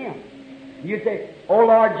me, but Him, you'd say, "Oh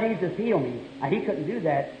Lord Jesus, heal me." Now, He couldn't do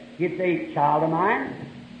that. He'd say, "Child of mine,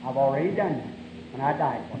 I've already done that when I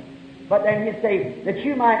died for you." But then He'd say, "That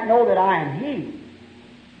you might know that I am He,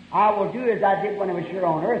 I will do as I did when I was here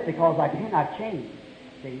on earth, because I cannot change."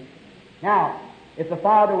 See? Now, if the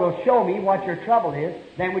Father will show me what your trouble is,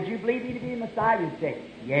 then would you believe me to be the Messiah? You'd say,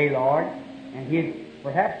 "Yea, Lord." And He'd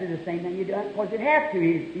perhaps do the same thing you done, because He'd have to.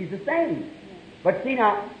 He's the same. But see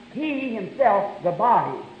now, He Himself, the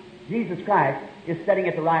body, Jesus Christ, is sitting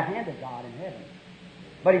at the right hand of God in heaven.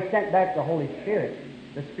 But He sent back the Holy Spirit.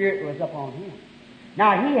 The Spirit was upon Him.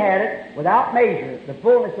 Now He had it without measure. The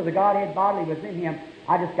fullness of the Godhead bodily was in Him.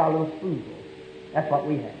 I just got a little spoonful. That's what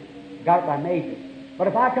we had. Got it by measure. But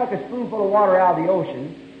if I took a spoonful of water out of the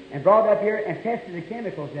ocean and brought it up here and tested the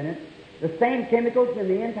chemicals in it, the same chemicals in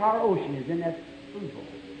the entire ocean is in that spoonful.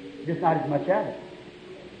 Just not as much of it.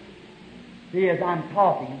 See, as I'm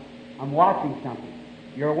talking, I'm watching something.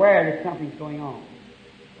 You're aware that something's going on.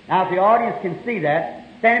 Now, if the audience can see that,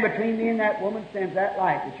 standing between me and that woman stands that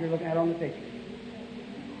light that you're looking at on the picture.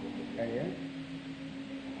 There it is.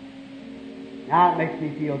 Now it makes me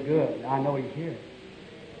feel good. I know He's here.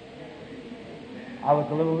 I was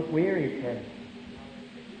a little weary at first,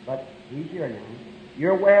 but He's here now.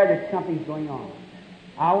 You're aware that something's going on.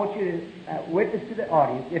 I want you to witness to the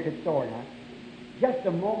audience, if it's so or not. Just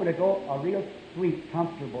a moment ago, a real sweet,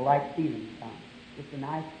 comfortable, like feeling sound. Just a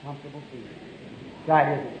nice, comfortable feeling.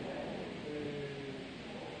 Right, isn't it?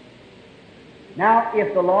 Now,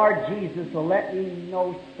 if the Lord Jesus will let me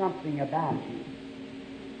know something about you,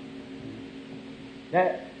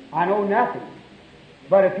 that I know nothing,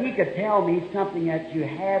 but if He could tell me something that you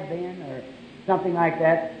have been, or something like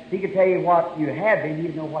that, if He could tell you what you have been,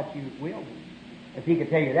 He'd know what you will be. If He could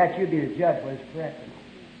tell you that, you'd be the judge whether it's correct or not.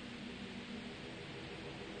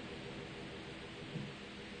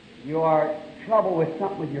 You are trouble with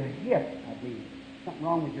something with your hip, I believe. Something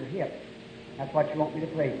wrong with your hip. That's what you want me to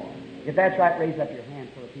pray for. If that's right, raise up your hand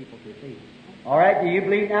so the people can see. All right, do you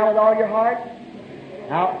believe now with all your heart?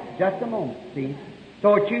 Now, just a moment, see.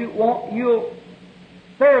 So that you'll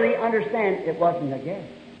thoroughly understand it wasn't a guess.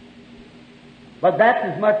 But that's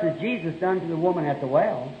as much as Jesus done to the woman at the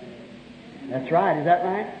well. That's right. Is that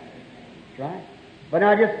right? That's right. But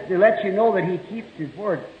now just to let you know that He keeps His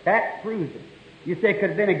word, that proves it. You say it could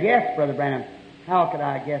have been a guess, Brother Branham. How could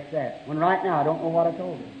I guess that? When right now I don't know what I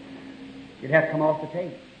told her. You'd have to come off the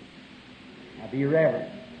tape. Now be reverent.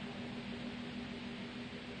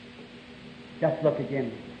 Just look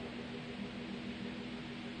again.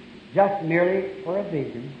 Just merely for a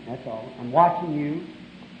vision, that's all. I'm watching you.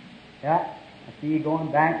 Yeah, I see you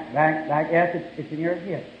going back. Yes, it's in your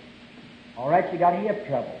hip. All right, you got hip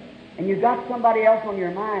trouble. And you've got somebody else on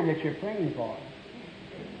your mind that you're praying for.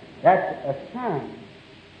 That's a son.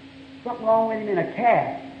 Something wrong with him in a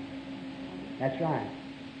calf. That's right.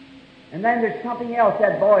 And then there's something else.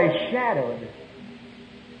 That boy is shadowed.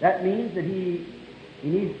 That means that he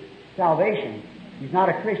needs salvation. He's not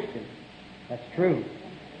a Christian. That's true.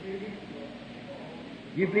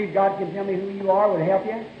 You believe God can tell me who you are? Would it help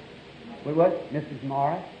you? Would what? Mrs.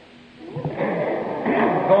 Morris?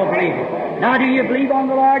 Go believe it. Now, do you believe on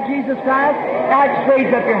the Lord Jesus Christ? Now, just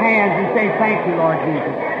raise up your hands and say, "Thank you, Lord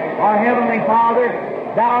Jesus. Our Heavenly Father,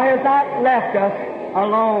 Thou hast not left us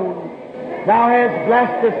alone. Thou hast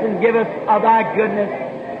blessed us and give us of Thy goodness.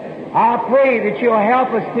 I pray that You'll help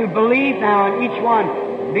us to believe now and each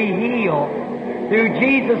one be healed. Through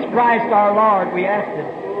Jesus Christ our Lord, we ask it.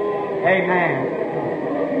 Amen."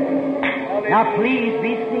 Now please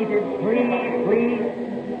be seated.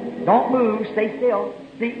 Please. Don't move. Stay still.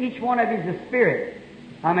 See, each one of you is a spirit.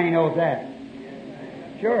 How many knows that?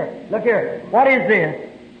 Sure. Look here. What is this?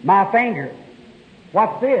 My finger.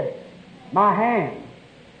 What's this? My hand.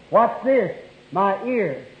 What's this? My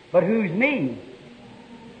ear. But who's me?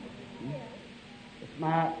 It's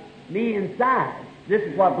me inside. This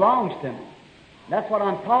is what belongs to me. That's what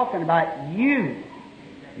I'm talking about. You.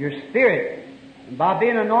 Your spirit. And by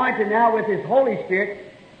being anointed now with His Holy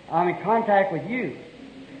Spirit, I'm in contact with you.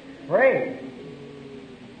 Pray.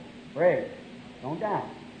 Pray. Don't doubt.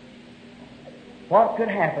 What could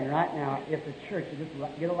happen right now if the church would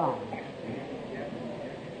just get alive?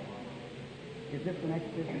 Is this the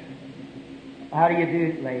next business? How do you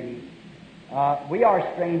do it, ladies? We are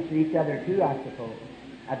strange to each other too, I suppose.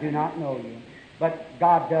 I do not know you. But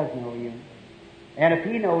God does know you. And if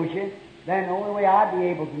He knows you, then the only way I'd be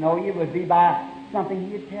able to know you would be by something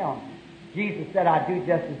He'd tell me. Jesus said, "I do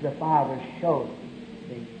just as the Father showed."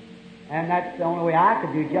 See? And that's the only way I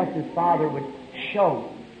could do, just as Father would show me.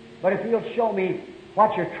 But if He'll show me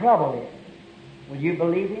what your trouble is, will you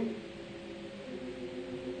believe Him?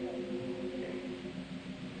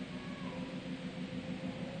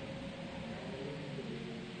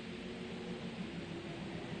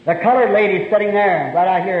 The colored lady sitting there, right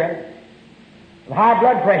out here, with high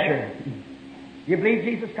blood pressure. You believe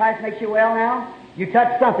Jesus Christ makes you well now? You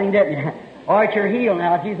touched something, didn't you? Or you're healed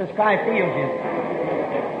now. Jesus Christ heals you.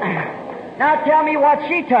 Now tell me what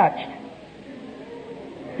she touched.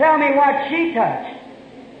 Tell me what she touched.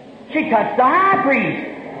 She touched the high priest.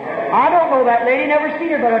 I don't know that lady, never seen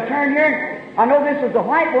her, but I turned here. I know this was a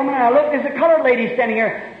white woman, and I looked, there's a colored lady standing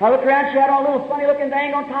here. I looked around, she had on a little funny looking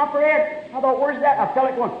thing on top of her head. I thought, where's that? I felt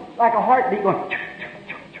it going, like a heartbeat going.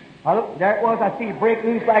 I looked, there it was, I seen it break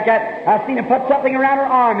loose like that. I seen him put something around her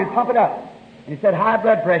arm and pump it up. And he said, high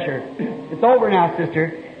blood pressure. It's over now,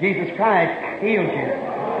 sister. Jesus Christ heals you.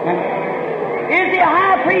 And is he a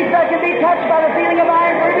high priest that can be touched by the feeling of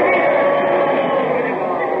my infirmity?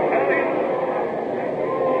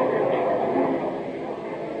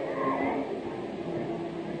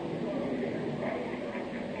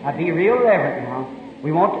 Now be real reverent now.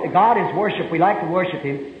 God is worship. We like to worship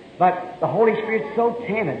Him. But the Holy Spirit's so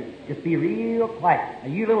timid. Just be real quiet. Now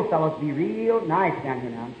you little fellows, be real nice down here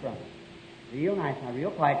now in front. Real nice now, real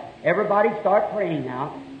quiet. Everybody start praying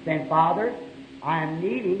now. Saying, Father, I am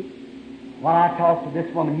needing, while I talk to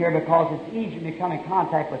this woman here, because it's easy to come in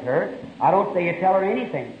contact with her. I don't say you tell her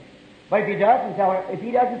anything. But if he doesn't tell her, if he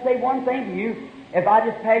doesn't say one thing to you, if I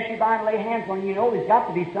just pass you by and lay hands on you, you know there's got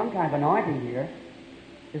to be some kind of anointing here.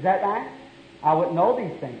 Is that right? I wouldn't know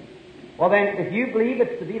these things. Well then, if you believe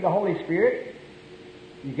it's to be the Holy Spirit,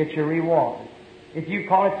 you get your reward. If you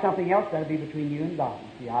call it something else, that'll be between you and God.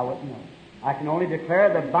 See, I wouldn't know. I can only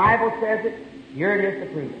declare the Bible says it. Here it is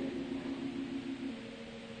to prove it.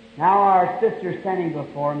 Now our sister standing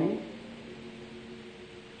before me,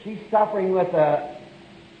 she's suffering with a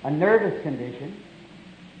nervous condition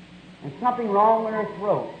and something wrong with her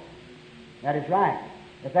throat. That is right.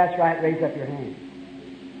 If that's right, raise up your hand.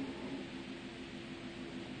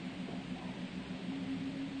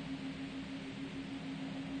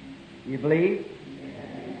 You believe?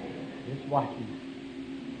 Just watch me.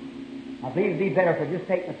 I believe it'd be better if I just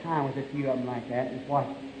take my time with a few of them like that and just watch.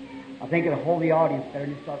 I think it'll hold the audience better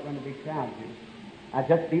than you start running a big crowd here. I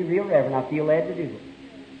just be real reverent. I feel led to do it.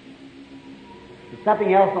 There's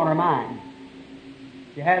something else on her mind.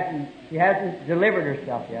 She hasn't delivered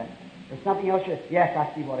herself yet. There's something else. Yes,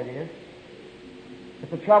 I see what it is.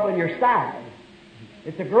 It's a trouble in your side.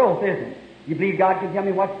 It's a growth, isn't it? You believe God can tell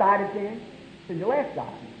me what side it's in? It's in the left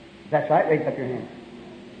side. That's right. Raise up your hand.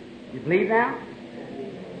 You believe now?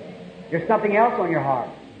 There's something else on your heart.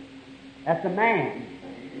 That's a man.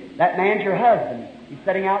 That man's your husband. He's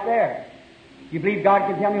sitting out there. You believe God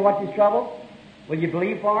can tell me what's his trouble? Will you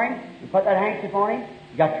believe for him? You put that handkerchief on him?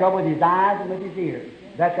 You got trouble with his eyes and with his ears.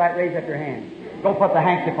 That's right. Raise up your hand. Go put the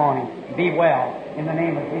handkerchief on him. Be well in the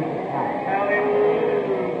name of Jesus Christ.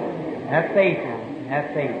 Have faith now.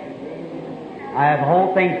 Have faith. I have the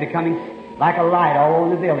whole thing's becoming like a light all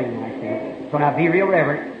over the building, I see. So now be real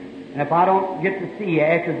reverent. And if I don't get to see you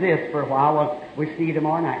after this for a while, we'll see you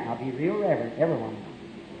tomorrow night. Now be real reverent, everyone.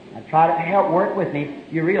 Now try to help work with me.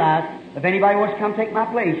 You realize, if anybody wants to come take my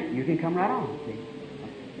place, you can come right on, see.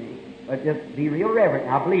 But just be real reverent.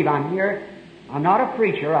 Now believe I'm here. I'm not a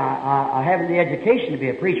preacher. I haven't the education to be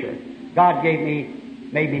a preacher. God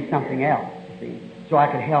made me something else, see, so I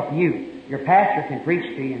could help you. Your pastor can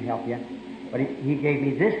preach to you and help you. But he gave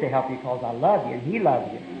me this to help you because I love you and he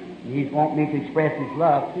loves you. And he's wanting me to express his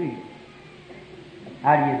love to you.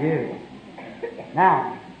 How do you do?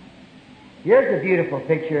 Now, here's a beautiful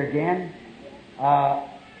picture again.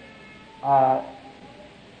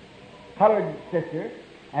 Colored sister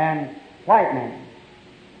and white man.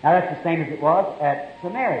 Now that's the same as it was at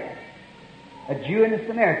Samaria. A Jew and a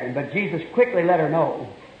Samaritan. But Jesus quickly let her know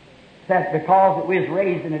that because we was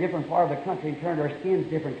raised in a different part of the country and turned our skins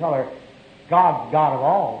different color, God's God of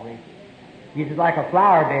all races. He's like a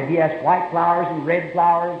flower bed. He has white flowers and red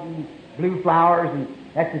flowers and blue flowers, and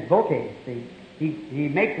that's his bouquet, see. He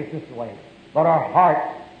makes us this way. But our hearts,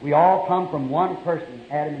 we all come from one person,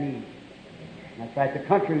 Adam and Eve. That's right. The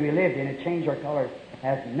country we lived in, it changed our color. It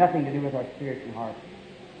has nothing to do with our spirits and hearts.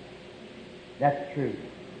 That's true.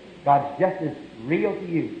 God's just as real to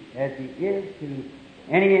you as He is to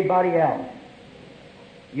anybody else.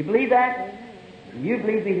 You believe that? You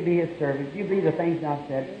believe me to be His servant. You believe the things I've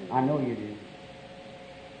said. I know you do.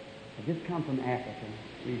 I just come from Africa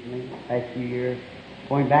recently, last few years,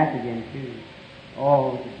 going back again too.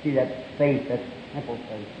 Oh, to see that faith, that simple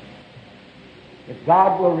faith. If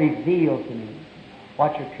God will reveal to me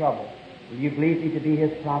what's your trouble, will you believe me to be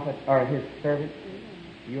His prophet or His servant?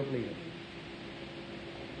 You'll believe it.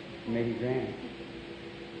 May He grant it.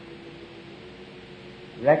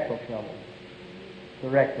 Rectal trouble. The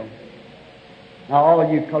rectal. Now all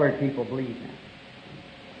of you colored people believe that.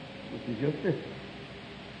 which is your sister.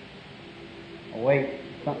 Oh, wait,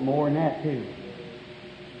 something more than that, too.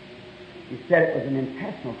 He said it was an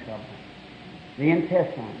intestinal trouble. The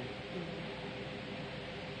intestine.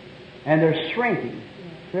 And they're shrinking,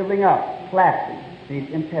 shriveling up, collapsing,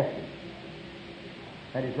 the intestine.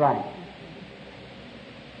 That is right.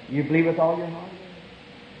 You believe with all your heart?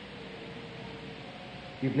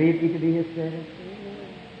 You believe you could be His servant?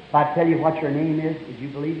 If I tell you what your name is, would you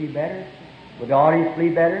believe you better? Would the audience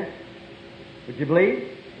believe better? Would you believe?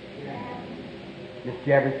 Miss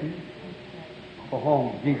Jefferson? Go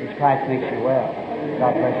home. Jesus Christ makes you well.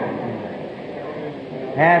 God bless you.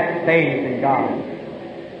 Have faith in God.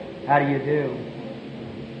 How do you do?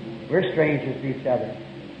 We're strangers to each other.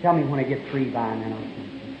 Tell me when I get free by and then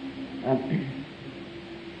I'll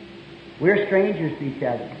we're strangers to each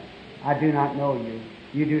other. I do not know you.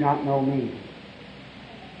 You do not know me.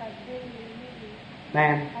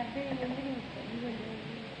 Ma'am? I've been in your meetings, but you wouldn't know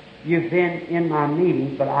me. You've been in my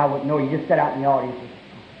meetings, but I wouldn't know you. Just sit out in the audience.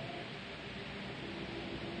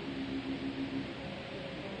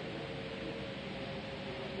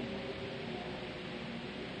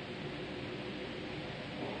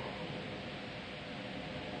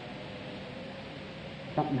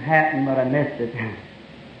 Something happened, but I missed it.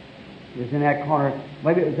 It was in that corner.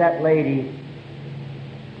 Maybe it was that lady.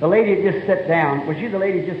 The lady that just sat down. Was you the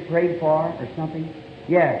lady just prayed for or something?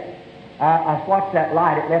 Yes. I watched that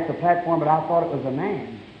light. It left the platform, but I thought it was a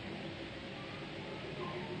man.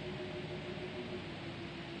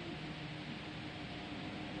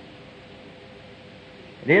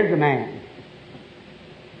 It is a man.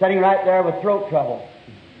 Sitting right there with throat trouble.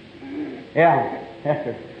 Yeah, yes,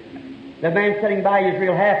 sir. The man sitting by you is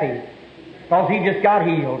real happy because he just got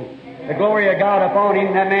healed. The glory of God upon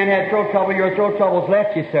him. That man had throat trouble. Your throat trouble's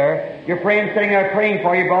left you, sir. Your friend sitting there praying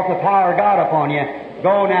for you brought the power of God upon you.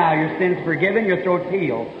 Go now. Your sin's forgiven. Your throat's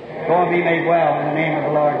healed. Go and be made well in the name of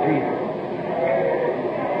the Lord Jesus.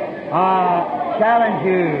 I challenge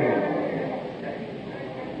you.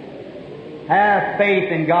 Have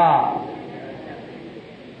faith in God.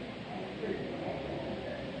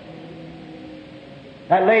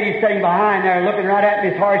 That lady sitting behind there looking right at me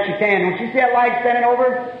as hard as she can. When she see that light standing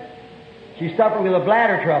over, she's suffering with a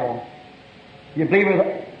bladder trouble. You believe with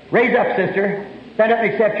raise up, sister. Stand up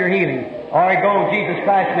and accept your healing. All right, go. Jesus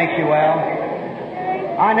Christ makes you well.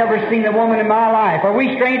 I never seen a woman in my life. Are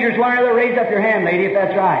we strangers one another? Raise up your hand, lady, if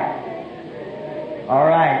that's right. All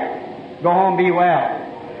right. Go home, be well.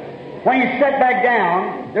 When you sit back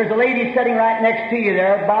down, there's a lady sitting right next to you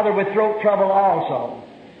there, bothered with throat trouble also.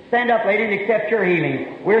 Stand up, lady, and accept your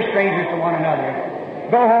healing. We're strangers to one another.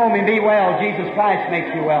 Go home and be well. Jesus Christ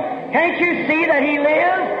makes you well. Can't you see that He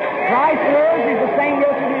lives? Christ lives. He's the same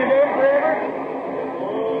yesterday, today, and forever.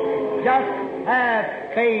 Just have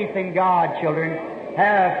faith in God, children.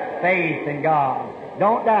 Have faith in God.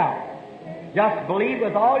 Don't doubt. Just believe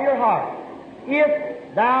with all your heart.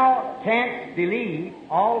 If thou canst believe,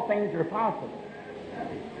 all things are possible.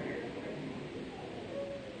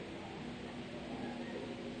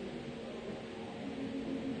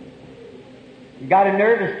 You got a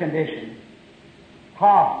nervous condition.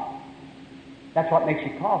 Cough. That's what makes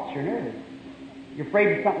you cough. You're nervous. You're afraid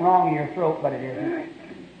there's something wrong in your throat, but it isn't.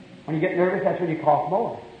 When you get nervous, that's when you cough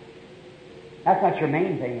more. That's not your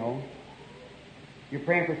main thing, though. You're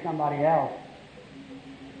praying for somebody else.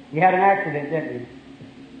 You had an accident, didn't you?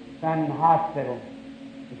 Son in the hospital.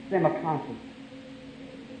 It's semi-conscious.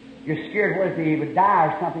 You're scared, what if he would die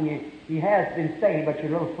or something? He has been saved, but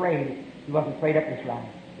you're a little afraid. He wasn't prayed up this right.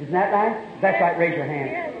 Isn't that right? That's right. Raise your hand.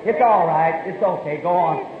 It's all right. It's okay. Go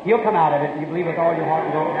on. He'll come out of it. You believe with all your heart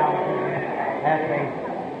and go down. Have faith.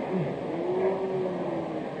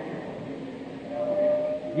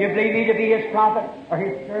 You believe me to be His prophet or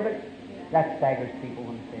His servant? That staggers people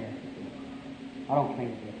when they say that. I don't claim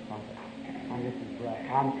to be His prophet. I'm just His brother.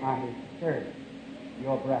 I'm His servant.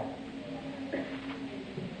 Your brother.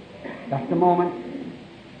 Just a moment.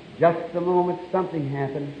 Just a moment. Something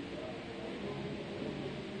happened.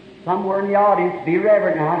 Somewhere in the audience, be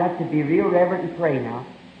reverent now. That's to be real reverent and pray now.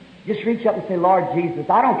 Just reach up and say, Lord Jesus,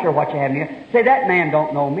 I don't care what you have in here. Say, that man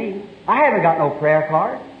don't know me. I haven't got no prayer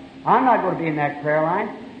card. I'm not going to be in that prayer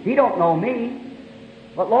line. He don't know me.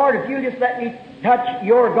 But Lord, if you just let me touch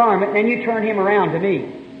your garment, then you turn him around to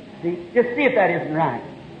me. See? Just see if that isn't right.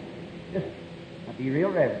 Just be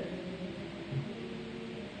real reverent.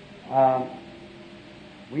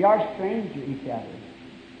 We are strangers to each other.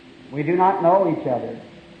 We do not know each other.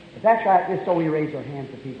 But that's right, just so we raise our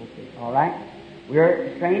hands to people see. All right?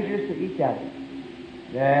 We're strangers to each other.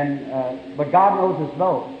 Then, but God knows us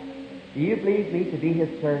both. Do you believe me to be His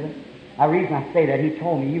servant? The reason I say that, he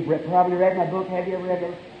told me, you've probably read my book, have you ever read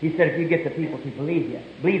it? He said, if you get the people to believe you.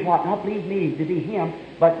 Believe what? Not believe me to be him,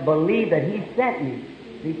 but believe that he sent me.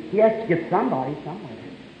 See, he has to get somebody somewhere.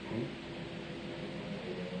 See?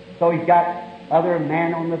 So he's got other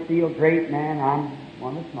men on the field, great man, I'm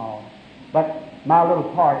one of the small. But my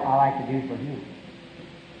little part I like to do for him.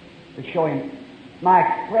 To show him my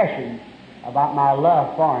expression about my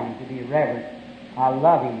love for him, to be reverent. I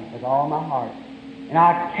love him with all my heart. And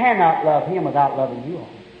I cannot love him without loving you all.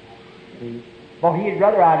 See? For he'd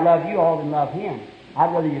rather I'd love you all than love him.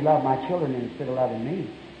 I'd rather you love my children instead of loving me.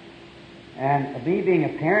 And me being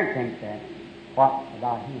a parent thinks that. What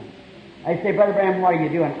about him? I say, Brother Branham, what are you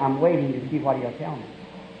doing? I'm waiting to see what he'll tell me.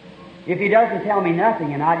 If he doesn't tell me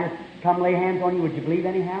nothing and I just come lay hands on you, would you believe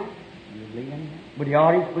anyhow? Would you believe anyhow? Would the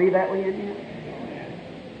audience believe that way anyhow?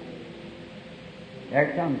 There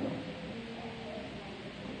it comes, though.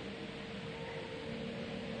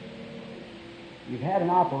 You've had an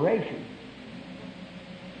operation.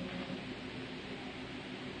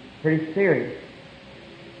 Pretty serious.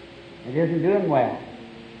 It isn't doing well.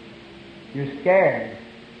 You're scared.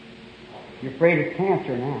 You're afraid of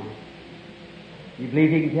cancer now. You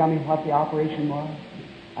believe you can tell me what the operation was?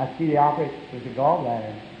 I see the operation. It was a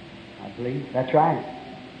gallbladder, I believe. That's right.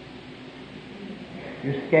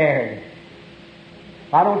 You're scared.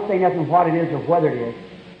 If I don't say nothing what it is or whether it is,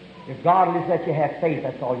 if God will just let you have faith,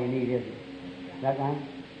 that's all you need, isn't it? Is that right?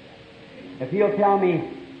 If He'll tell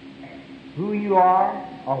me who you are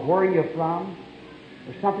or where you're from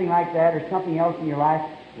or something like that or something else in your life,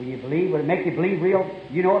 will you believe? Will it make you believe real?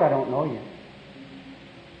 You know it, I don't know you.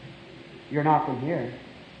 You're not from here.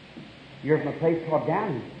 You're from a place called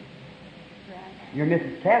Downey. You're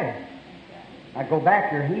Mrs. Kelly. Now go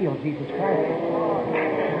back, you're healed, Jesus Christ.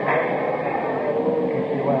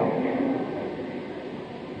 Yes, you will.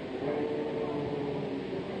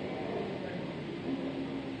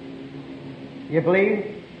 You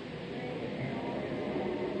believe?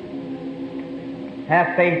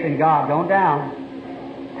 Have faith in God. Don't doubt.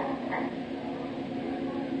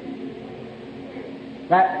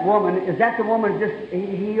 That woman, is that the woman just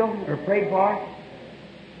healed or prayed for?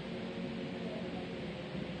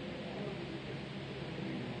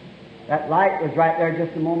 That light was right there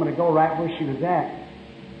just a moment ago, right where she was at.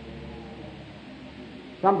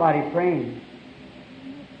 Somebody praying.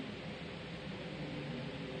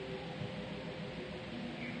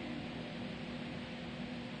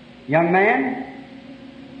 Young man,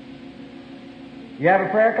 you have a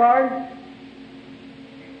prayer card?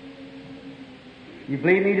 You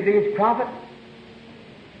believe me to be His prophet?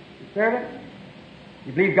 His servant?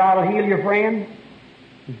 You believe God will heal your friend?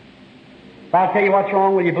 If I'll tell you what's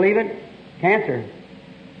wrong, will you believe it? Cancer.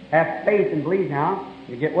 Have faith and believe now.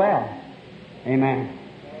 You get well. Amen.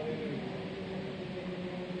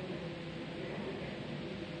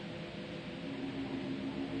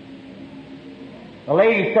 The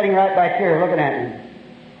lady sitting right back here looking at me.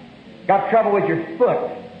 Got trouble with your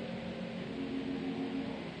foot.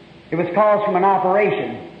 It was caused from an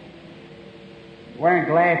operation. Wearing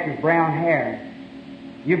glasses, brown hair.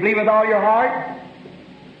 You believe with all your heart?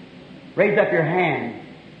 Raise up your hand.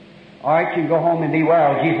 All right, you can go home and be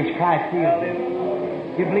well. Jesus Christ heals you.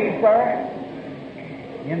 You believe, sir?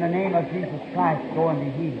 In the name of Jesus Christ, go and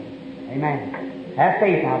be healed. Amen. Have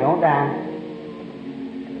faith now. Don't doubt.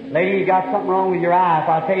 Lady, you got something wrong with your eye. If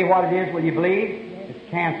I'll tell you what it is, will you believe? It's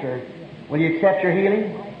cancer. Will you accept your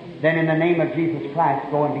healing? Then in the name of Jesus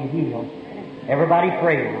Christ, go and be healed. Everybody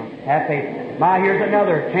pray now. Have faith. Ma, here's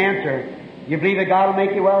another. Cancer. You believe that God will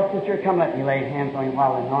make you well, sister? Come let me lay hands on you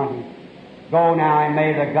while I anoint you. Go now and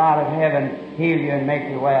may the God of heaven heal you and make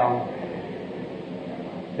you well.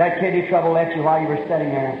 That kidney trouble left you while you were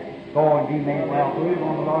sitting there. Go and be made well. Believe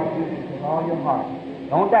on the Lord Jesus with all your heart.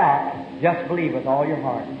 Don't doubt. Just believe with all your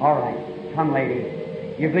heart. All right. Come, lady.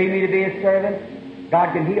 You believe me to be His servant?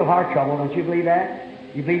 God can heal heart trouble. Don't you believe that?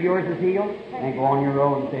 You believe yours is healed? Then go on your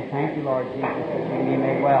road and say, thank you, Lord Jesus, that you be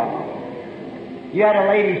made well. You had a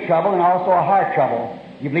lady's trouble and also a heart trouble.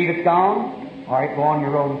 You believe it's gone? All right, go on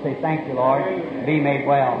your road and say, thank you, Lord, be made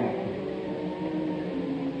well.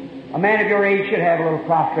 A man of your age should have a little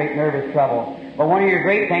prostrate nervous trouble. But one of your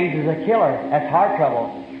great things is a killer. That's heart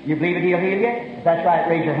trouble. You believe that He'll heal you? If that's right,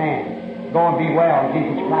 raise your hand. Go and be well.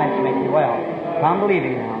 Jesus Christ will make you well. I'm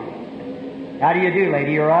believing now. How do you do,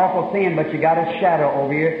 lady? You're awful thin, but you got a shadow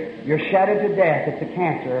over you. You're shadowed to death. It's a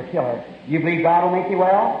cancer, a killer. You believe God will make you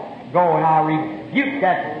well? Go and I'll rebuke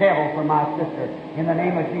that devil from my sister. In the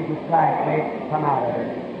name of Jesus Christ, may it come out of her.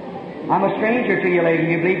 I'm a stranger to you,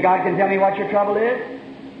 lady. You believe God can tell me what your trouble is?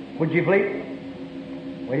 Would you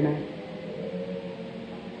believe? Wait a minute.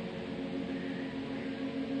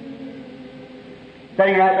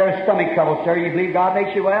 Sitting right there, stomach trouble, sir. You believe God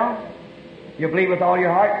makes you well? You believe with all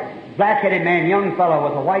your heart? Black-headed man, young fellow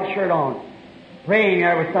with a white shirt on, praying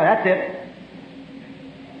there with some. That's it.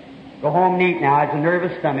 Go home neat now. It's a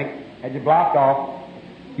nervous stomach. Has it blocked off?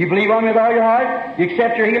 You believe on me with all your heart? You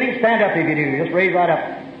accept your healing? Stand up if you do. Just raise right up.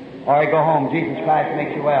 All right, go home. Jesus Christ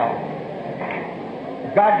makes you well.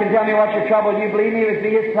 If God can tell me what's your trouble, you believe me would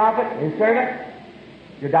be His prophet, His servant?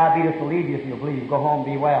 Your diabetes will leave you if you believe. Go home,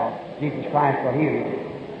 be well. Jesus Christ will heal you.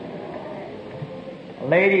 A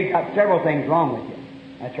lady got several things wrong with you.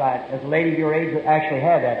 That's right. As a lady of your age would actually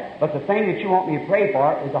have that. But the thing that you want me to pray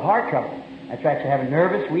for is a heart trouble. That's right. You have a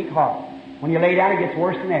nervous, weak heart. When you lay down, it gets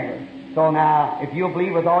worse than ever. So now, if you'll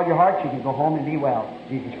believe with all your heart, you can go home and be well.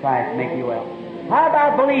 Jesus Christ will make you well. How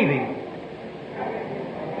about believing?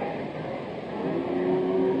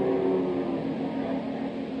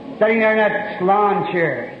 Sitting there in that salon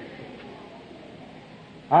chair.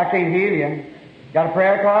 I can't heal you. Got a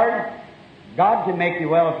prayer card? God can make you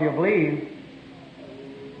well if you believe.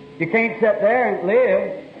 You can't sit there and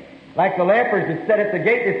live like the lepers that sat at the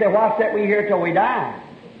gate. They said, why sit we here till we die?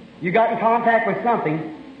 You got in contact with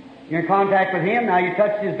something. You're in contact with Him. Now you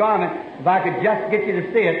touched His garment. If I could just get you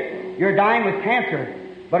to see it, you're dying with cancer.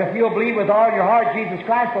 But if you'll believe with all your heart, Jesus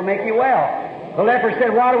Christ will make you well. The leper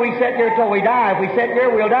said, why do we sit here till we die? If we sit here,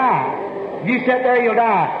 we'll die. If you sit there, you'll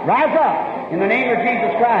die. Rise up in the name of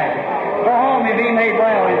Jesus Christ. Go home and be made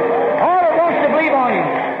well. And all that wants to believe on Him.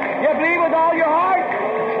 You believe with all your heart?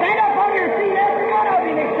 Stand up on your feet, every one of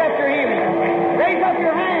you, and accept your healing. Raise up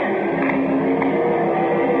your hands.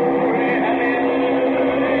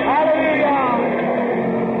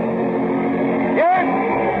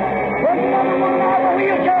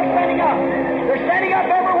 They're standing up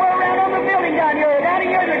everywhere around on the building down here. Down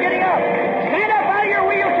here, they're getting up. Stand up out of your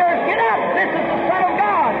wheelchairs. Get up. This is the Son of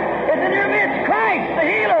God. It's in your midst. Christ, the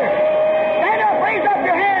healer.